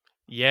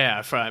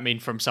 Yeah,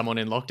 from someone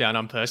in lockdown,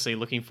 I'm personally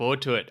looking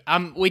forward to it.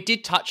 We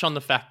did touch on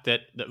the fact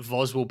that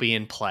VOZ will be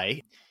in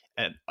play,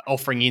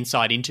 offering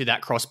insight into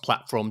that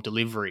cross-platform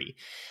delivery.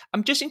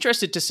 I'm just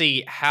interested to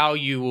see how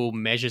you will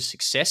measure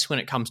success when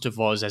it comes to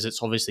VOZ, as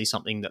it's obviously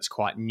something that's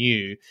quite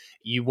new.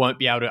 You won't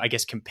be able to, I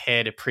guess,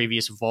 compare to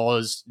previous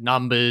VOZ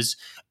numbers.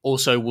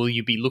 Also, will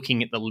you be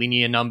looking at the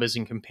linear numbers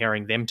and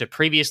comparing them to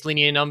previous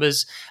linear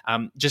numbers?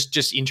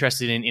 Just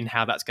interested in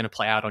how that's going to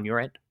play out on your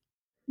end.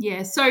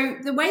 Yeah, so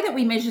the way that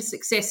we measure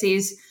success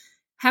is,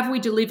 have we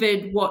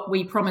delivered what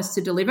we promised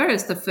to deliver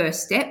as the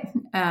first step?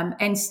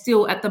 And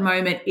still at the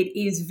moment, it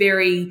is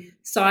very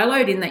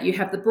siloed in that you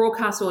have the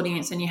broadcast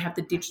audience and you have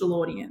the digital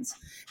audience.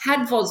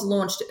 Had VOZ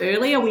launched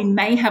earlier, we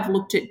may have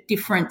looked at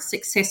different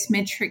success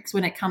metrics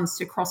when it comes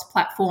to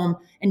cross-platform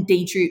and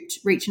de-duped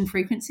reach and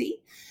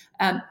frequency.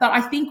 But I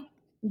think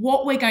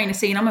what we're going to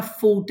see, and I'm a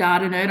full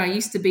data nerd, I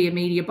used to be a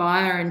media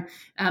buyer,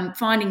 and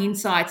finding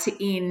insights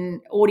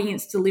in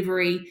audience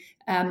delivery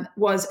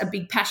was a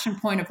big passion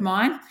point of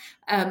mine.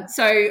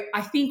 So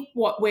I think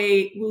what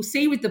we'll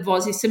see with the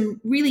VOZ is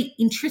some really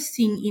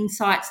interesting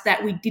insights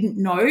that we didn't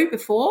know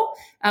before.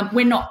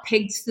 We're not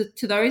pegged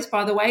to those,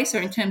 by the way. So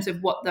in terms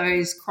of what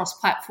those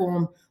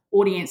cross-platform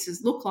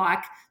audiences look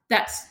like,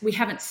 we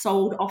haven't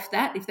sold off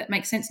that, if that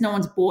makes sense. No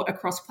one's bought a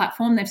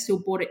cross-platform. They've still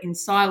bought it in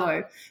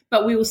silo.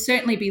 But we will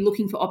certainly be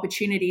looking for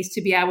opportunities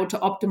to be able to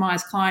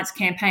optimize clients'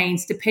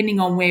 campaigns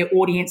depending on where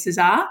audiences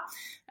are.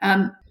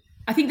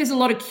 I think there's a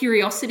lot of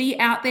curiosity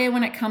out there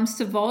when it comes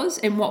to VOZ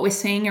and what we're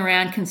seeing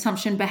around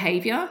consumption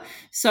behavior.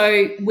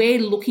 So we're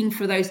looking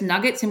for those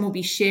nuggets, and we'll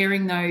be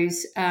sharing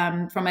those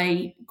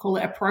from call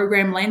it a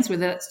program lens,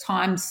 whether it's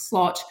time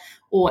slot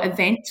or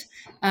event.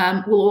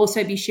 We'll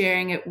also be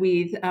sharing it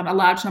with a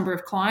large number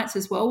of clients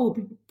as well. We'll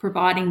be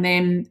providing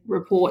them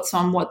reports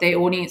on what their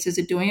audiences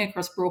are doing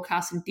across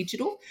broadcast and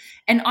digital.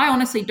 And I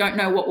honestly don't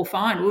know what we'll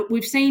find.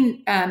 We've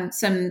seen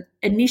some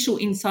initial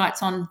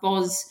insights on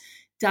VOZ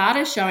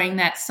data showing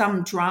that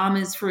some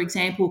dramas, for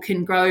example,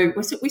 can grow.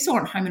 We saw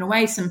on Home and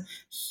Away some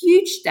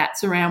huge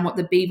stats around what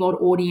the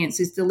BVOD audience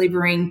is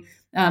delivering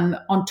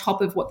on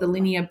top of what the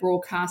linear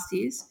broadcast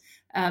is.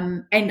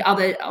 And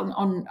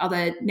on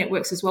other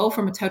networks as well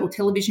from a total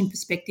television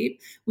perspective.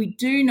 We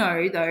do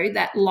know, though,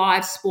 that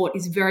live sport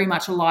is very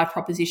much a live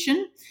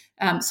proposition.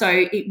 So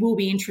it will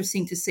be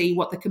interesting to see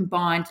what the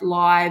combined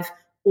live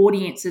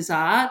audiences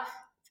are,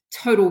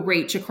 total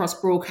reach across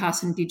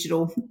broadcast and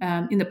digital.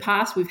 In the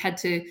past, we've had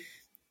to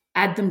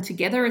add them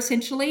together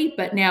essentially,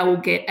 but now we'll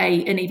get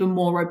an even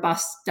more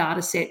robust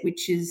data set,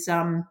 which is,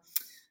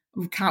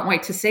 we can't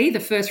wait to see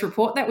the first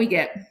report that we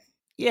get.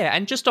 Yeah,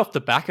 and just off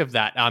the back of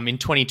that, in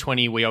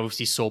 2020, we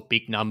obviously saw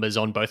big numbers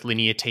on both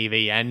linear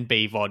TV and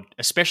BVOD,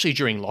 especially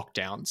during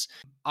lockdowns.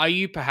 Are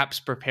you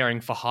perhaps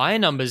preparing for higher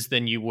numbers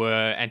than you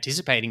were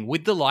anticipating,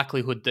 with the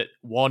likelihood that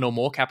one or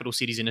more capital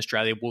cities in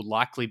Australia will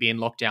likely be in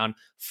lockdown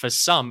for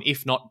some,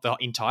 if not the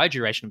entire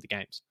duration of the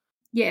games?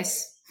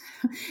 Yes.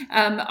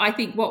 I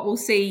think what we'll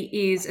see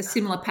is a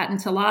similar pattern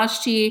to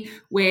last year,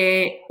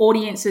 where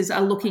audiences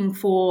are looking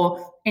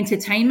for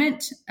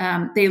entertainment.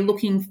 They're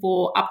looking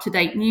for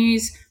up-to-date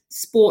news.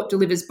 Sport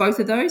delivers both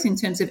of those in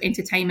terms of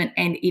entertainment,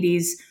 and it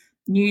is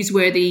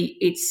newsworthy.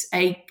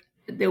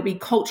 There'll be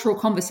cultural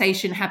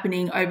conversation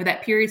happening over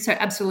that period. So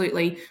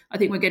absolutely, I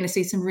think we're going to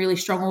see some really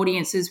strong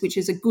audiences, which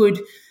is a good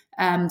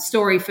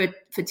story for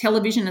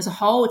television as a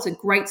whole. It's a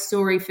great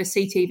story for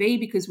CTV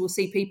because we'll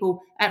see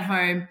people at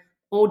home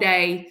all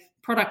day,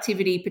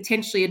 productivity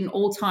potentially at an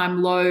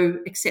all-time low,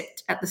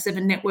 except at the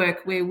Seven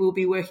Network where we'll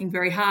be working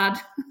very hard.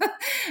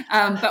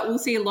 But we'll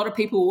see a lot of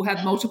people will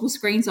have multiple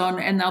screens on,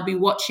 and they'll be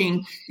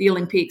watching the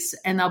Olympics,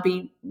 and they'll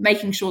be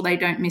making sure they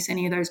don't miss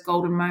any of those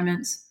golden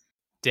moments.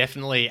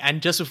 Definitely.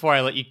 And just before I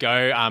let you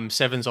go,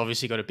 Seven's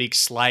obviously got a big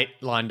slate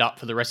lined up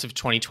for the rest of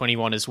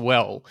 2021 as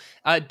well.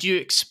 Do you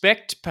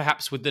expect,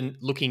 perhaps with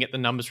looking at the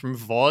numbers from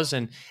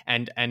VOZ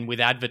and with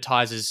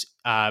advertisers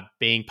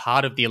being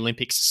part of the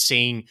Olympics,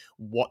 seeing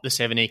what the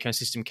Seven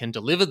ecosystem can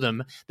deliver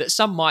them, that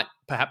some might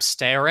perhaps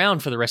stay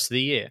around for the rest of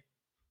the year?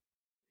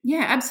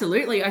 Yeah,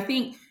 absolutely. I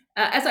think,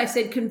 as I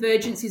said,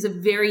 convergence is a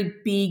very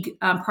big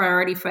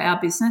priority for our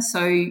business.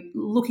 So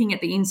looking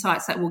at the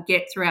insights that we'll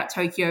get throughout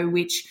Tokyo,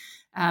 which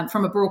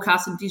from a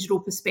broadcast and digital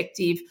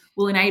perspective,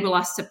 will enable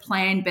us to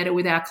plan better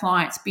with our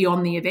clients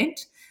beyond the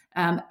event.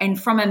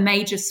 And from a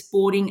major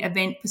sporting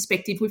event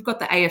perspective, we've got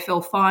the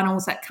AFL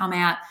finals that come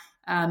out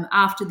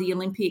after the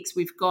Olympics.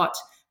 We've got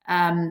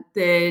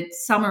the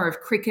summer of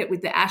cricket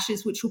with the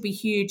Ashes, which will be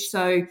huge.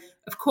 So,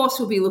 of course,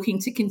 we'll be looking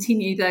to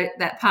continue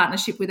that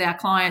partnership with our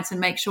clients and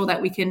make sure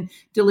that we can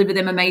deliver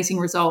them amazing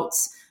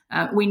results.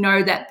 We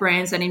know that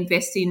brands that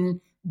invest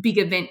in big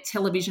event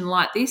television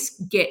like this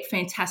get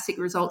fantastic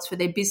results for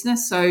their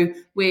business. So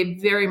we're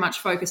very much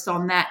focused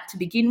on that to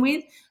begin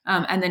with,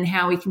 and then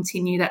how we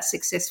continue that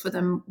success for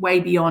them way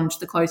beyond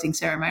the closing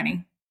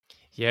ceremony.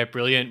 Yeah,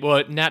 brilliant.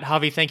 Well, Nat,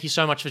 Harvey, thank you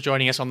so much for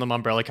joining us on the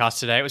Mumbrella Cast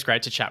today. It was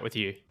great to chat with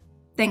you.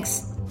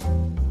 Thanks.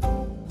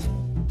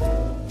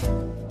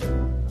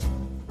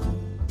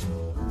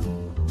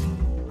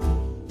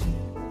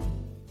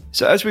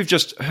 So as we've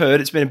just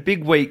heard, it's been a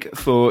big week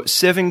for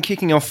Seven,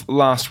 kicking off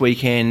last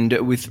weekend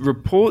with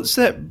reports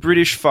that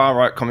British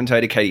far-right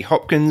commentator Katie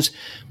Hopkins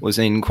was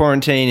in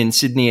quarantine in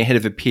Sydney ahead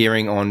of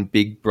appearing on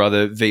Big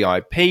Brother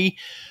VIP.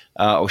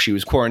 Or she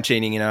was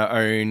quarantining in her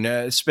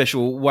own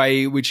special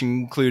way, which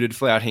included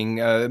flouting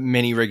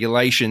many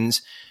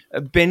regulations.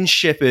 Ben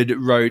Shepherd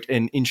wrote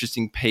an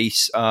interesting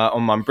piece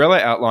on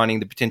Mumbrella outlining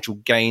the potential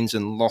gains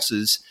and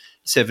losses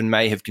Seven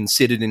may have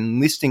considered in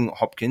listing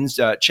Hopkins.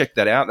 Check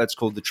that out. That's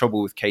called The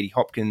Trouble with Katie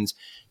Hopkins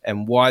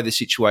and Why the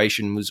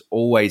Situation Was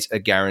Always a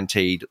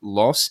Guaranteed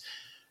Loss.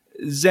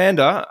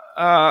 Xander,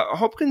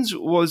 Hopkins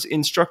was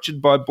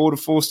instructed by Border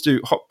Force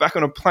to hop back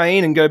on a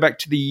plane and go back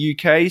to the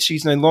UK.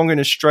 She's no longer in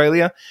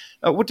Australia.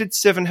 What did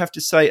Seven have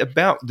to say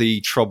about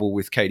the trouble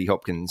with Katie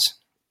Hopkins?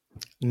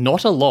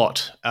 Not a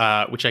lot,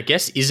 which I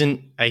guess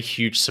isn't a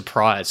huge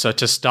surprise. So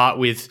to start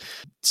with,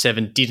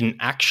 Seven didn't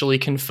actually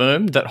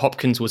confirm that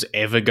Hopkins was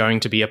ever going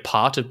to be a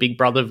part of Big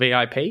Brother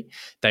VIP.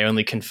 They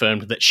only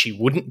confirmed that she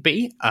wouldn't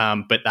be,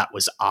 but that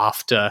was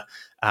after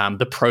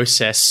the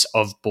process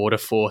of Border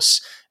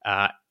Force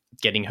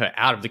getting her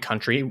out of the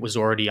country was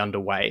already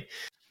underway.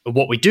 But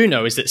what we do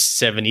know is that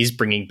Seven is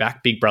bringing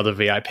back Big Brother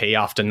VIP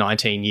after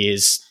 19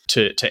 years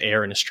to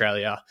air in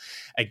Australia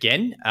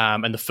again.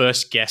 And the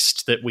first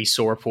guest that we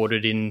saw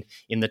reported in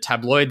the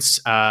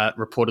tabloids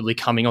reportedly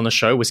coming on the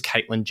show was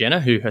Caitlyn Jenner,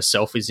 who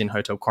herself is in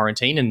hotel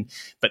quarantine.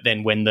 But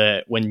then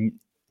when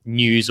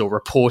news or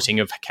reporting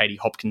of Katie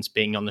Hopkins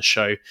being on the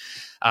show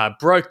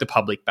broke, the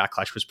public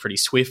backlash was pretty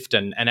swift.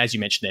 And as you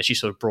mentioned there, she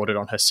sort of brought it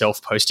on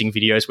herself, posting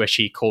videos where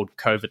she called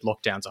COVID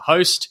lockdowns a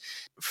host.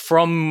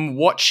 From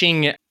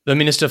watching the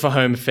Minister for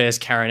Home Affairs,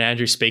 Karen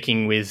Andrews,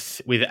 speaking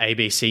with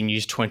ABC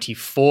News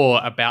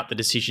 24 about the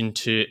decision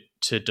to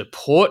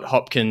deport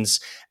Hopkins,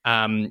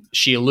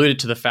 she alluded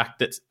to the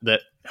fact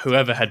that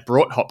whoever had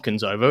brought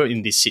Hopkins over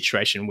in this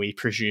situation, we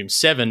presume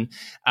Seven,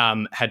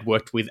 had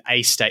worked with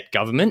a state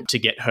government to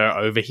get her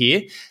over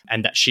here,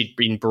 and that she'd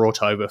been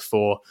brought over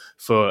for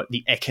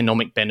the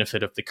economic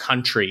benefit of the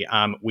country,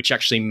 which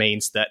actually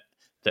means that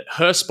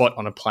her spot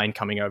on a plane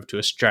coming over to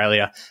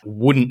Australia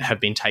wouldn't have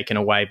been taken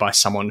away by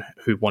someone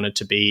who wanted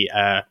to be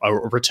a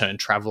return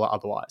traveller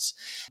otherwise.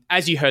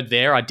 As you heard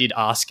there, I did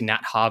ask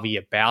Nat Harvey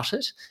about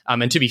it.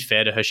 And to be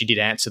fair to her, she did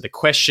answer the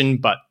question,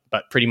 but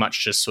pretty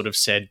much just sort of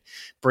said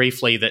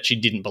briefly that she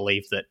didn't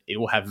believe that it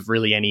will have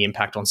really any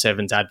impact on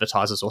Seven's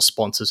advertisers or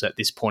sponsors at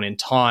this point in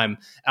time.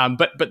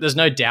 But there's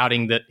no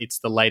doubting that it's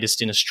the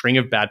latest in a string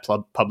of bad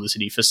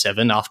publicity for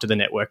Seven after the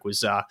network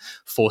was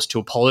forced to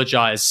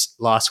apologise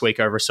last week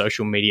over a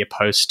social media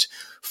post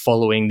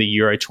following the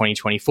Euro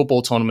 2020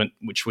 football tournament,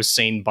 which was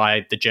seen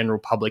by the general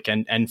public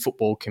and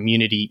football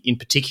community in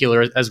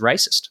particular as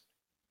racist.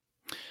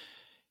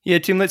 Yeah,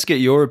 Tim, let's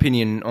get your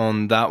opinion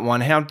on that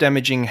one. How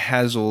damaging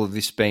has all of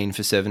this been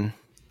for Seven?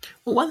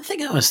 Well, one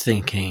thing I was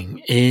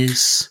thinking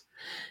is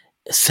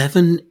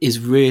Seven is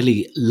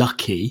really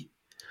lucky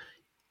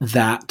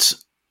that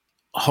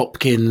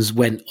Hopkins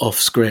went off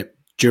script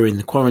during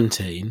the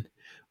quarantine,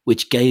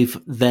 which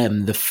gave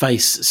them the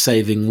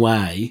face-saving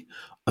way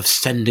of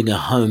sending her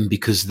home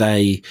because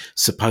they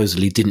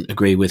supposedly didn't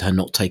agree with her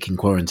not taking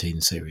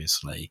quarantine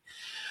seriously.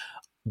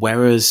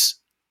 Whereas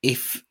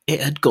if it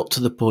had got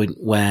to the point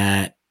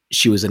where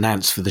she was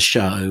announced for the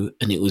show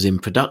and it was in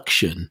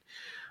production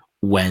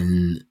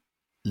when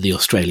the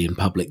Australian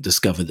public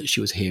discovered that she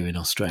was here in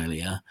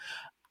Australia,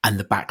 and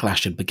the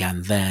backlash had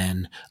begun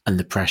then and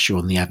the pressure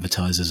on the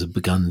advertisers had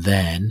begun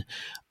then,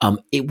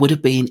 it would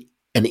have been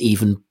an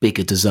even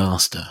bigger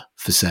disaster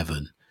for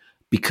Seven,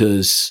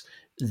 because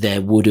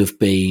there would have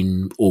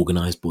been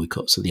organised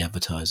boycotts of the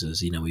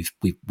advertisers. You know,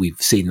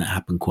 we've seen that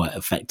happen quite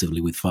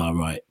effectively with far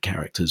right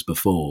characters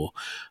before,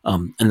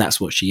 and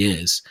that's what she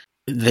is.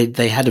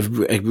 They had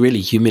a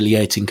really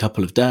humiliating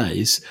couple of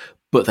days,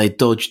 but they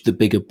dodged the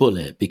bigger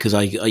bullet, because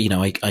I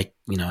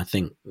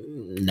think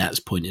Nat's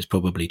point is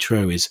probably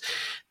true, is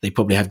they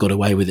probably have got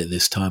away with it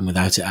this time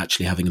without it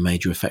actually having a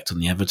major effect on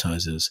the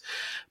advertisers.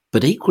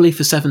 But equally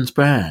for Seven's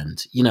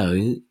brand,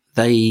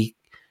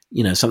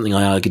 something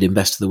I argued in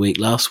Best of the Week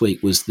last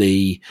week was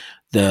the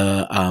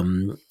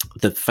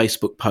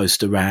Facebook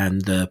post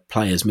around the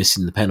players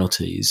missing the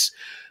penalties.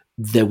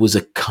 There was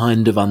a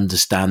kind of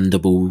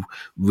understandable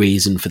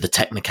reason for the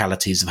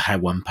technicalities of how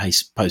one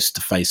posts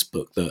to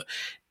Facebook that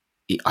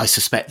I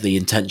suspect the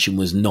intention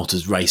was not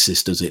as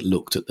racist as it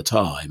looked at the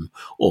time,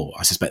 or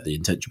I suspect the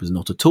intention was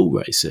not at all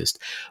racist.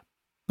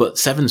 But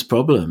Seven's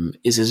problem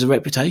is a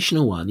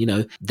reputational one. You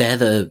know, they're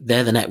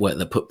the network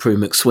that put Prue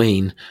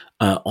McSween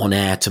on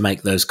air to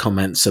make those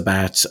comments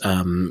about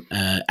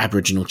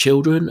Aboriginal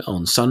children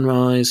on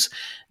Sunrise.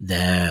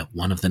 They're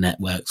one of the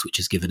networks which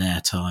has given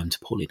airtime to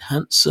Pauline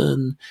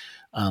Hanson.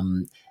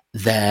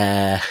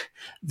 the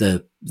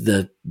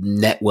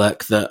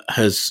network that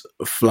has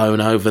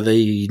flown over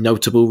the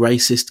notable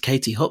racist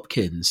Katie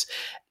Hopkins.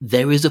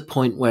 There is a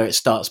point where it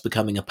starts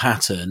becoming a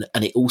pattern,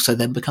 and it also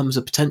then becomes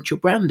a potential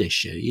brand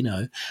issue,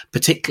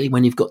 particularly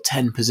when you've got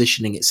 10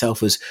 positioning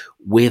itself as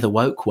we're the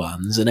woke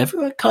ones. And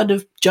everyone kind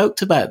of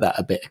joked about that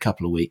a bit a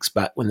couple of weeks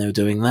back when they were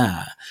doing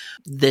that.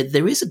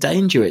 There is a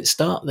danger. They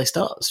start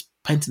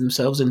painting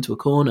themselves into a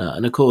corner.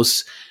 And of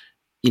course,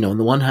 on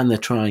the one hand, they're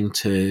trying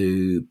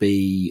to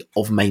be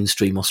of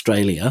mainstream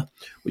Australia,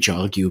 which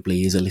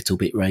arguably is a little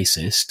bit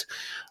racist.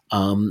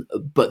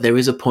 But there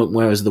is a point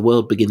where, as the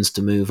world begins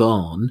to move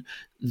on,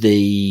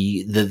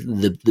 the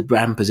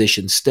brand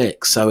position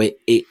sticks. So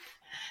it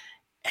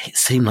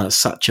seemed like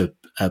such a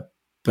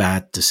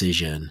bad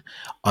decision.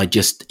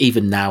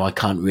 Even now, I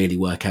can't really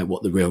work out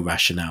what the real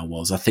rationale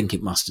was. I think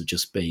it must have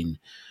just been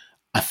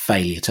a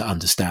failure to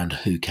understand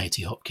who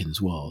Katie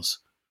Hopkins was.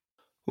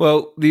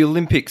 Well, the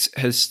Olympics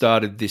has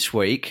started this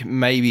week.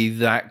 Maybe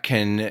that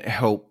can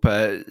help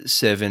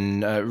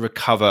Seven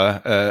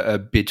recover a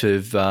bit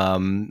of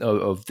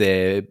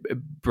their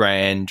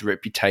brand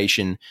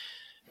reputation.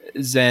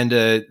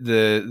 Xander,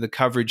 the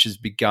coverage has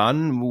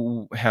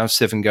begun. How's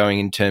Seven going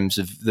in terms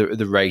of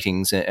the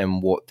ratings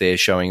and what they're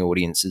showing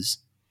audiences?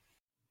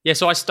 Yeah,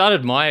 so I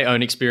started my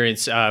own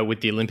experience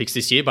with the Olympics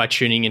this year by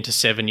tuning into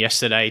Seven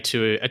yesterday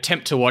to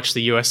attempt to watch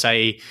the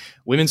USA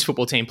women's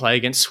football team play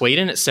against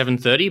Sweden at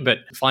 7:30, but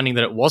finding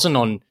that it wasn't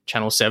on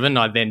Channel 7,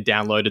 I then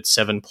downloaded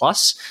 7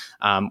 Plus,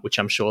 which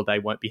I'm sure they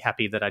won't be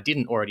happy that I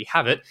didn't already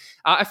have it.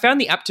 I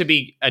found the app to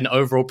be an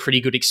overall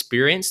pretty good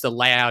experience. The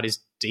layout is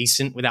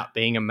decent without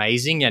being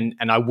amazing, and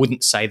I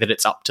wouldn't say that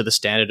it's up to the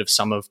standard of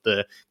some of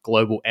the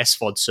global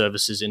SVOD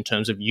services in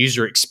terms of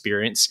user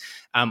experience.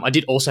 I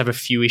did also have a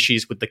few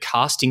issues with the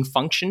casting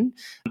function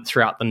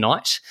throughout the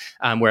night,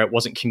 where it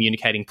wasn't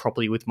communicating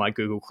properly with my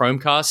Google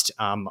Chromecast.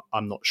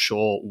 I'm not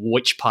sure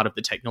which part of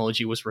the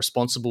technology was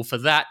responsible for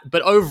that,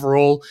 but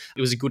overall,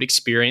 it was a good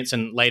experience.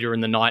 And later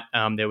in the night,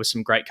 there was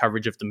some great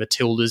coverage of the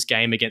Matildas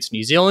game against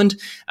New Zealand.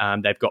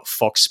 They've got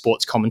Fox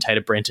Sports commentator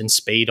Brenton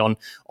Speed on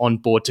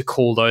board to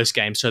call those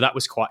games, so that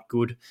was quite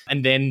good.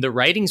 And then the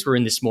ratings were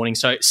in this morning,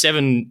 so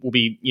Seven will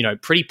be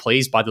pretty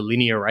pleased by the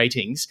linear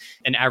ratings.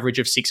 An average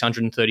of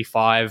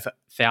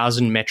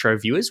 635,000 Metro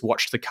viewers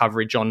watched the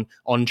coverage on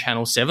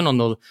Channel 7 on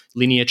the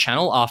linear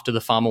channel after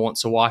the Farmer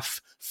Wants a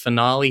Wife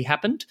finale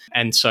happened.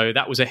 And so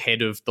that was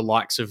ahead of the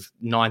likes of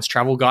Nine's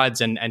Travel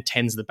Guides and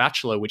 10's The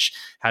Bachelor, which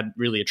had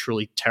really a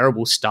truly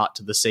terrible start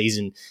to the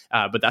season.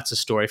 But that's a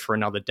story for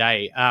another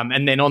day.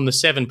 And then on the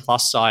 7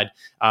 Plus side,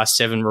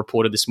 Seven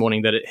reported this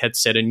morning that it had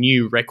set a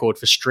new record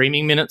for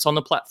streaming minutes on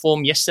the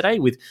platform yesterday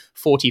with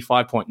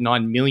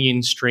 45.9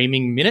 million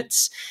streaming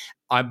minutes.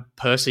 I'm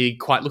personally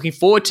quite looking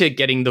forward to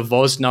getting the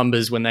VOZ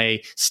numbers when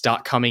they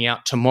start coming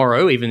out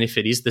tomorrow, even if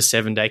it is the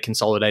 7-day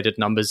consolidated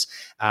numbers,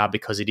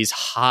 because it is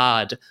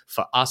hard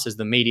for us as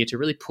the media to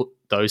really put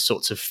those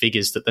sorts of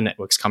figures that the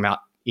networks come out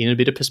in a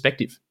bit of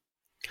perspective.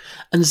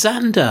 And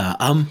Xander,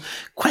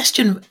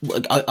 question,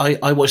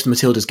 I watched the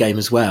Matildas game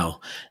as well.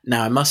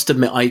 Now, I must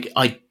admit,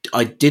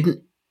 I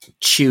didn't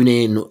tune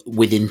in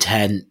with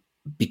intent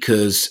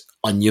because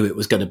I knew it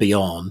was going to be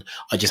on.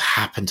 I just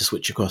happened to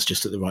switch across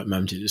just at the right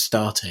moment it was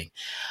starting.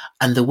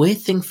 And the weird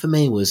thing for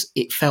me was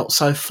it felt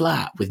so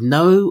flat with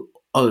no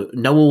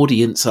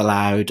audience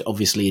allowed,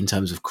 obviously, in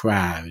terms of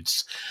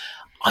crowds.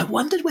 I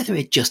wondered whether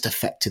it just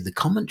affected the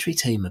commentary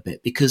team a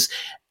bit because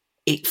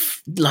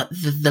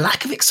the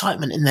lack of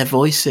excitement in their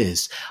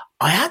voices.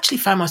 I actually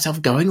found myself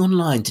going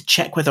online to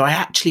check whether I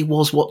actually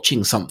was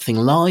watching something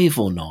live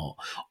or not,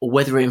 or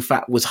whether it in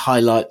fact was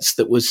highlights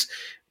that was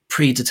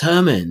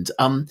predetermined.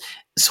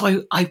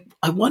 So I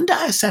wonder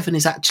how Seven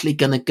is actually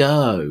going to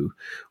go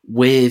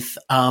with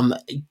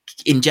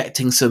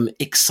injecting some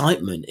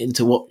excitement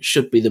into what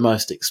should be the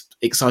most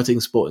exciting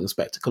sporting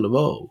spectacle of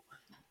all.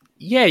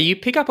 Yeah, you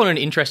pick up on an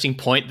interesting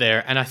point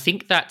there, and I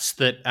think that's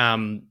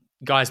that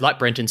guys like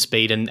Brenton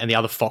Speed and the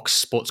other Fox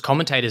Sports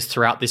commentators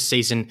throughout this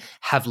season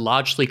have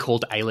largely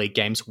called A-League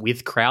games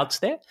with crowds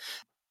there.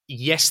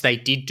 Yes, they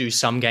did do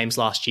some games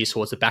last year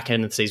towards the back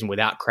end of the season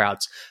without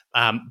crowds,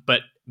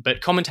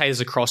 but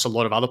commentators across a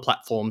lot of other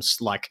platforms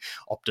like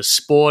Optus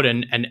Sport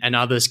and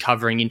others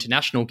covering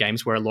international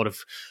games where a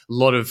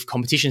lot of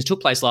competitions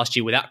took place last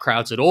year without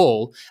crowds at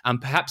all,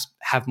 perhaps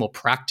have more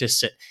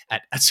practice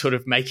at sort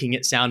of making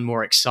it sound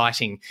more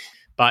exciting.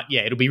 But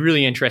yeah, it'll be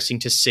really interesting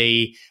to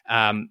see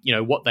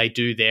what they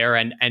do there,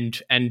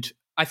 and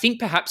I think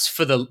perhaps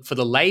for the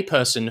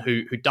layperson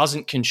who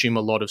doesn't consume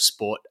a lot of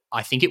sport,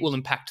 I think it will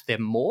impact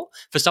them more.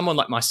 For someone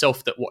like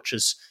myself that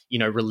watches,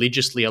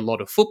 religiously a lot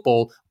of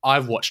football,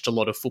 I've watched a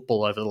lot of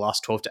football over the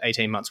last 12 to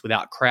 18 months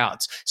without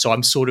crowds. So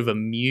I'm sort of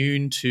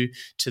immune to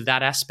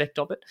that aspect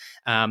of it.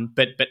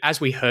 But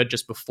as we heard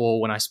just before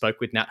when I spoke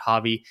with Nat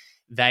Harvey,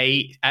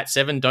 they at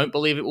Seven don't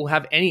believe it will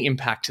have any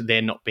impact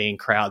there not being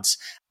crowds.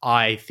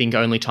 I think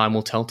only time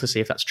will tell to see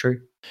if that's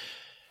true.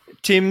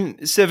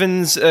 Tim,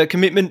 Seven's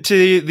commitment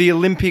to the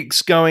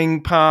Olympics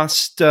going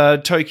past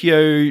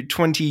Tokyo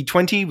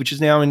 2020, which is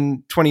now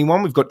in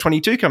 21. We've got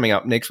 22 coming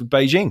up next with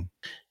Beijing.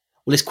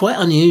 Well, it's quite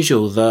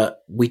unusual that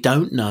we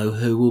don't know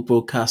who will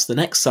broadcast the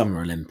next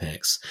Summer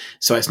Olympics.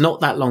 So it's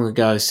not that long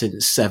ago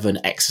since Seven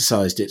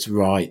exercised its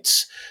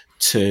rights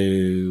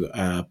to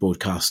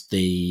broadcast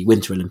the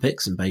Winter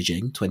Olympics in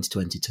Beijing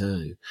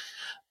 2022.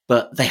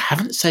 But they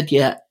haven't said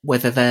yet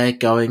whether they're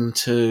going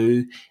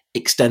to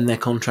extend their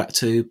contract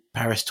to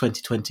Paris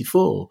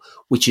 2024,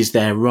 which is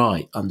their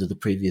right under the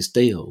previous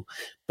deal.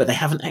 But they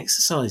haven't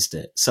exercised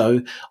it.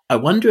 So I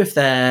wonder if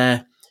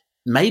they're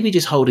maybe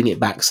just holding it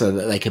back so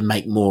that they can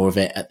make more of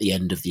it at the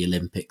end of the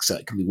Olympics, so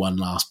it can be one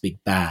last big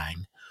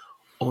bang.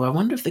 Or I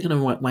wonder if they're going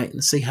to wait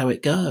and see how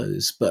it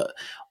goes. But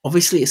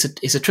obviously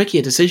it's a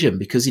trickier decision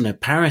because,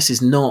 Paris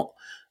is not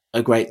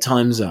a great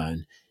time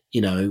zone.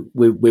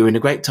 We're in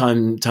a great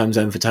time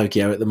zone for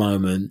Tokyo at the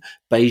moment.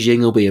 Beijing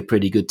will be a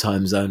pretty good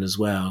time zone as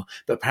well.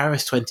 But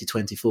Paris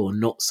 2024,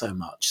 not so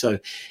much. So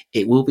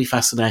it will be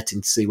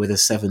fascinating to see whether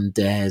Seven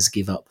dares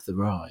give up the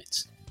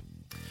rights.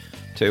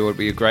 Tell you what would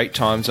be a great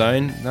time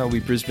zone. That'll be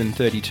Brisbane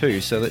 32.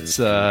 So let's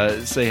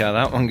see how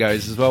that one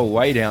goes as well,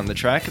 way down the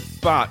track.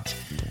 But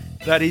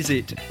that is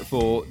it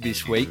for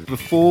this week.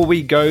 Before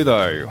we go,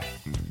 though,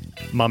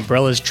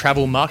 Mumbrella's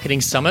Travel Marketing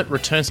Summit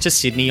returns to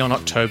Sydney on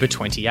October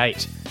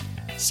 28.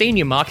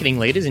 Senior marketing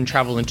leaders in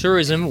travel and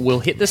tourism will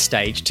hit the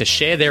stage to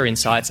share their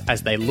insights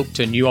as they look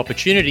to new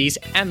opportunities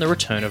and the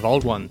return of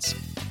old ones.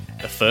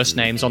 The first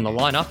names on the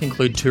lineup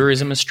include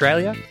Tourism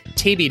Australia,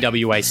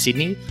 TBWA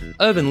Sydney,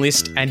 Urban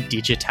List and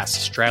Digitas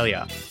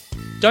Australia.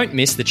 Don't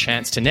miss the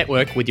chance to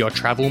network with your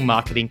travel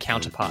marketing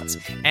counterparts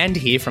and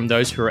hear from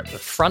those who are at the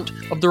front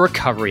of the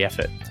recovery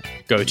effort.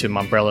 Go to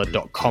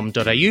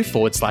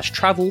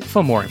mumbrella.com.au/travel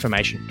for more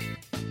information.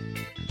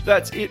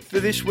 That's it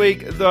for this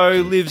week, though.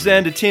 Liv,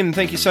 Xander, Tim,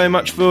 thank you so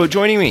much for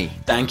joining me.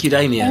 Thank you,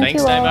 Damien.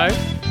 Thanks, Damo.